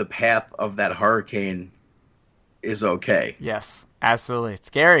in the path of that hurricane is okay. Yes, absolutely. It's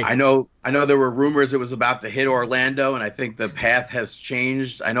scary. I know there were rumors it was about to hit Orlando, and I think the path has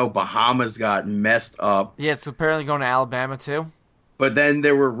changed. I know Bahamas got messed up. Yeah, it's apparently going to Alabama, too. But then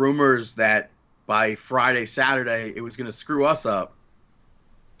there were rumors that by Friday, Saturday, it was going to screw us up.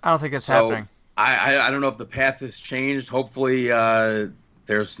 I don't think that's happening. I don't know if the path has changed. Hopefully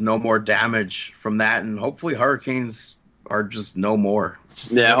there's no more damage from that, and hopefully hurricanes are just no more.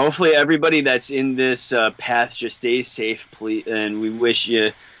 Yeah, hopefully everybody that's in this path just stays safe, please, and we wish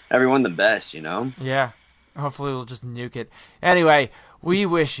everyone the best, you know? Yeah, hopefully we'll just nuke it. Anyway, we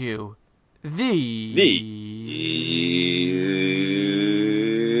wish you the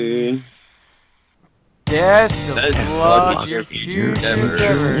best of luck in your future endeavors.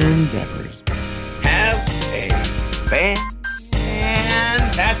 Have a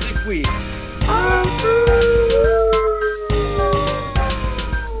fantastic week.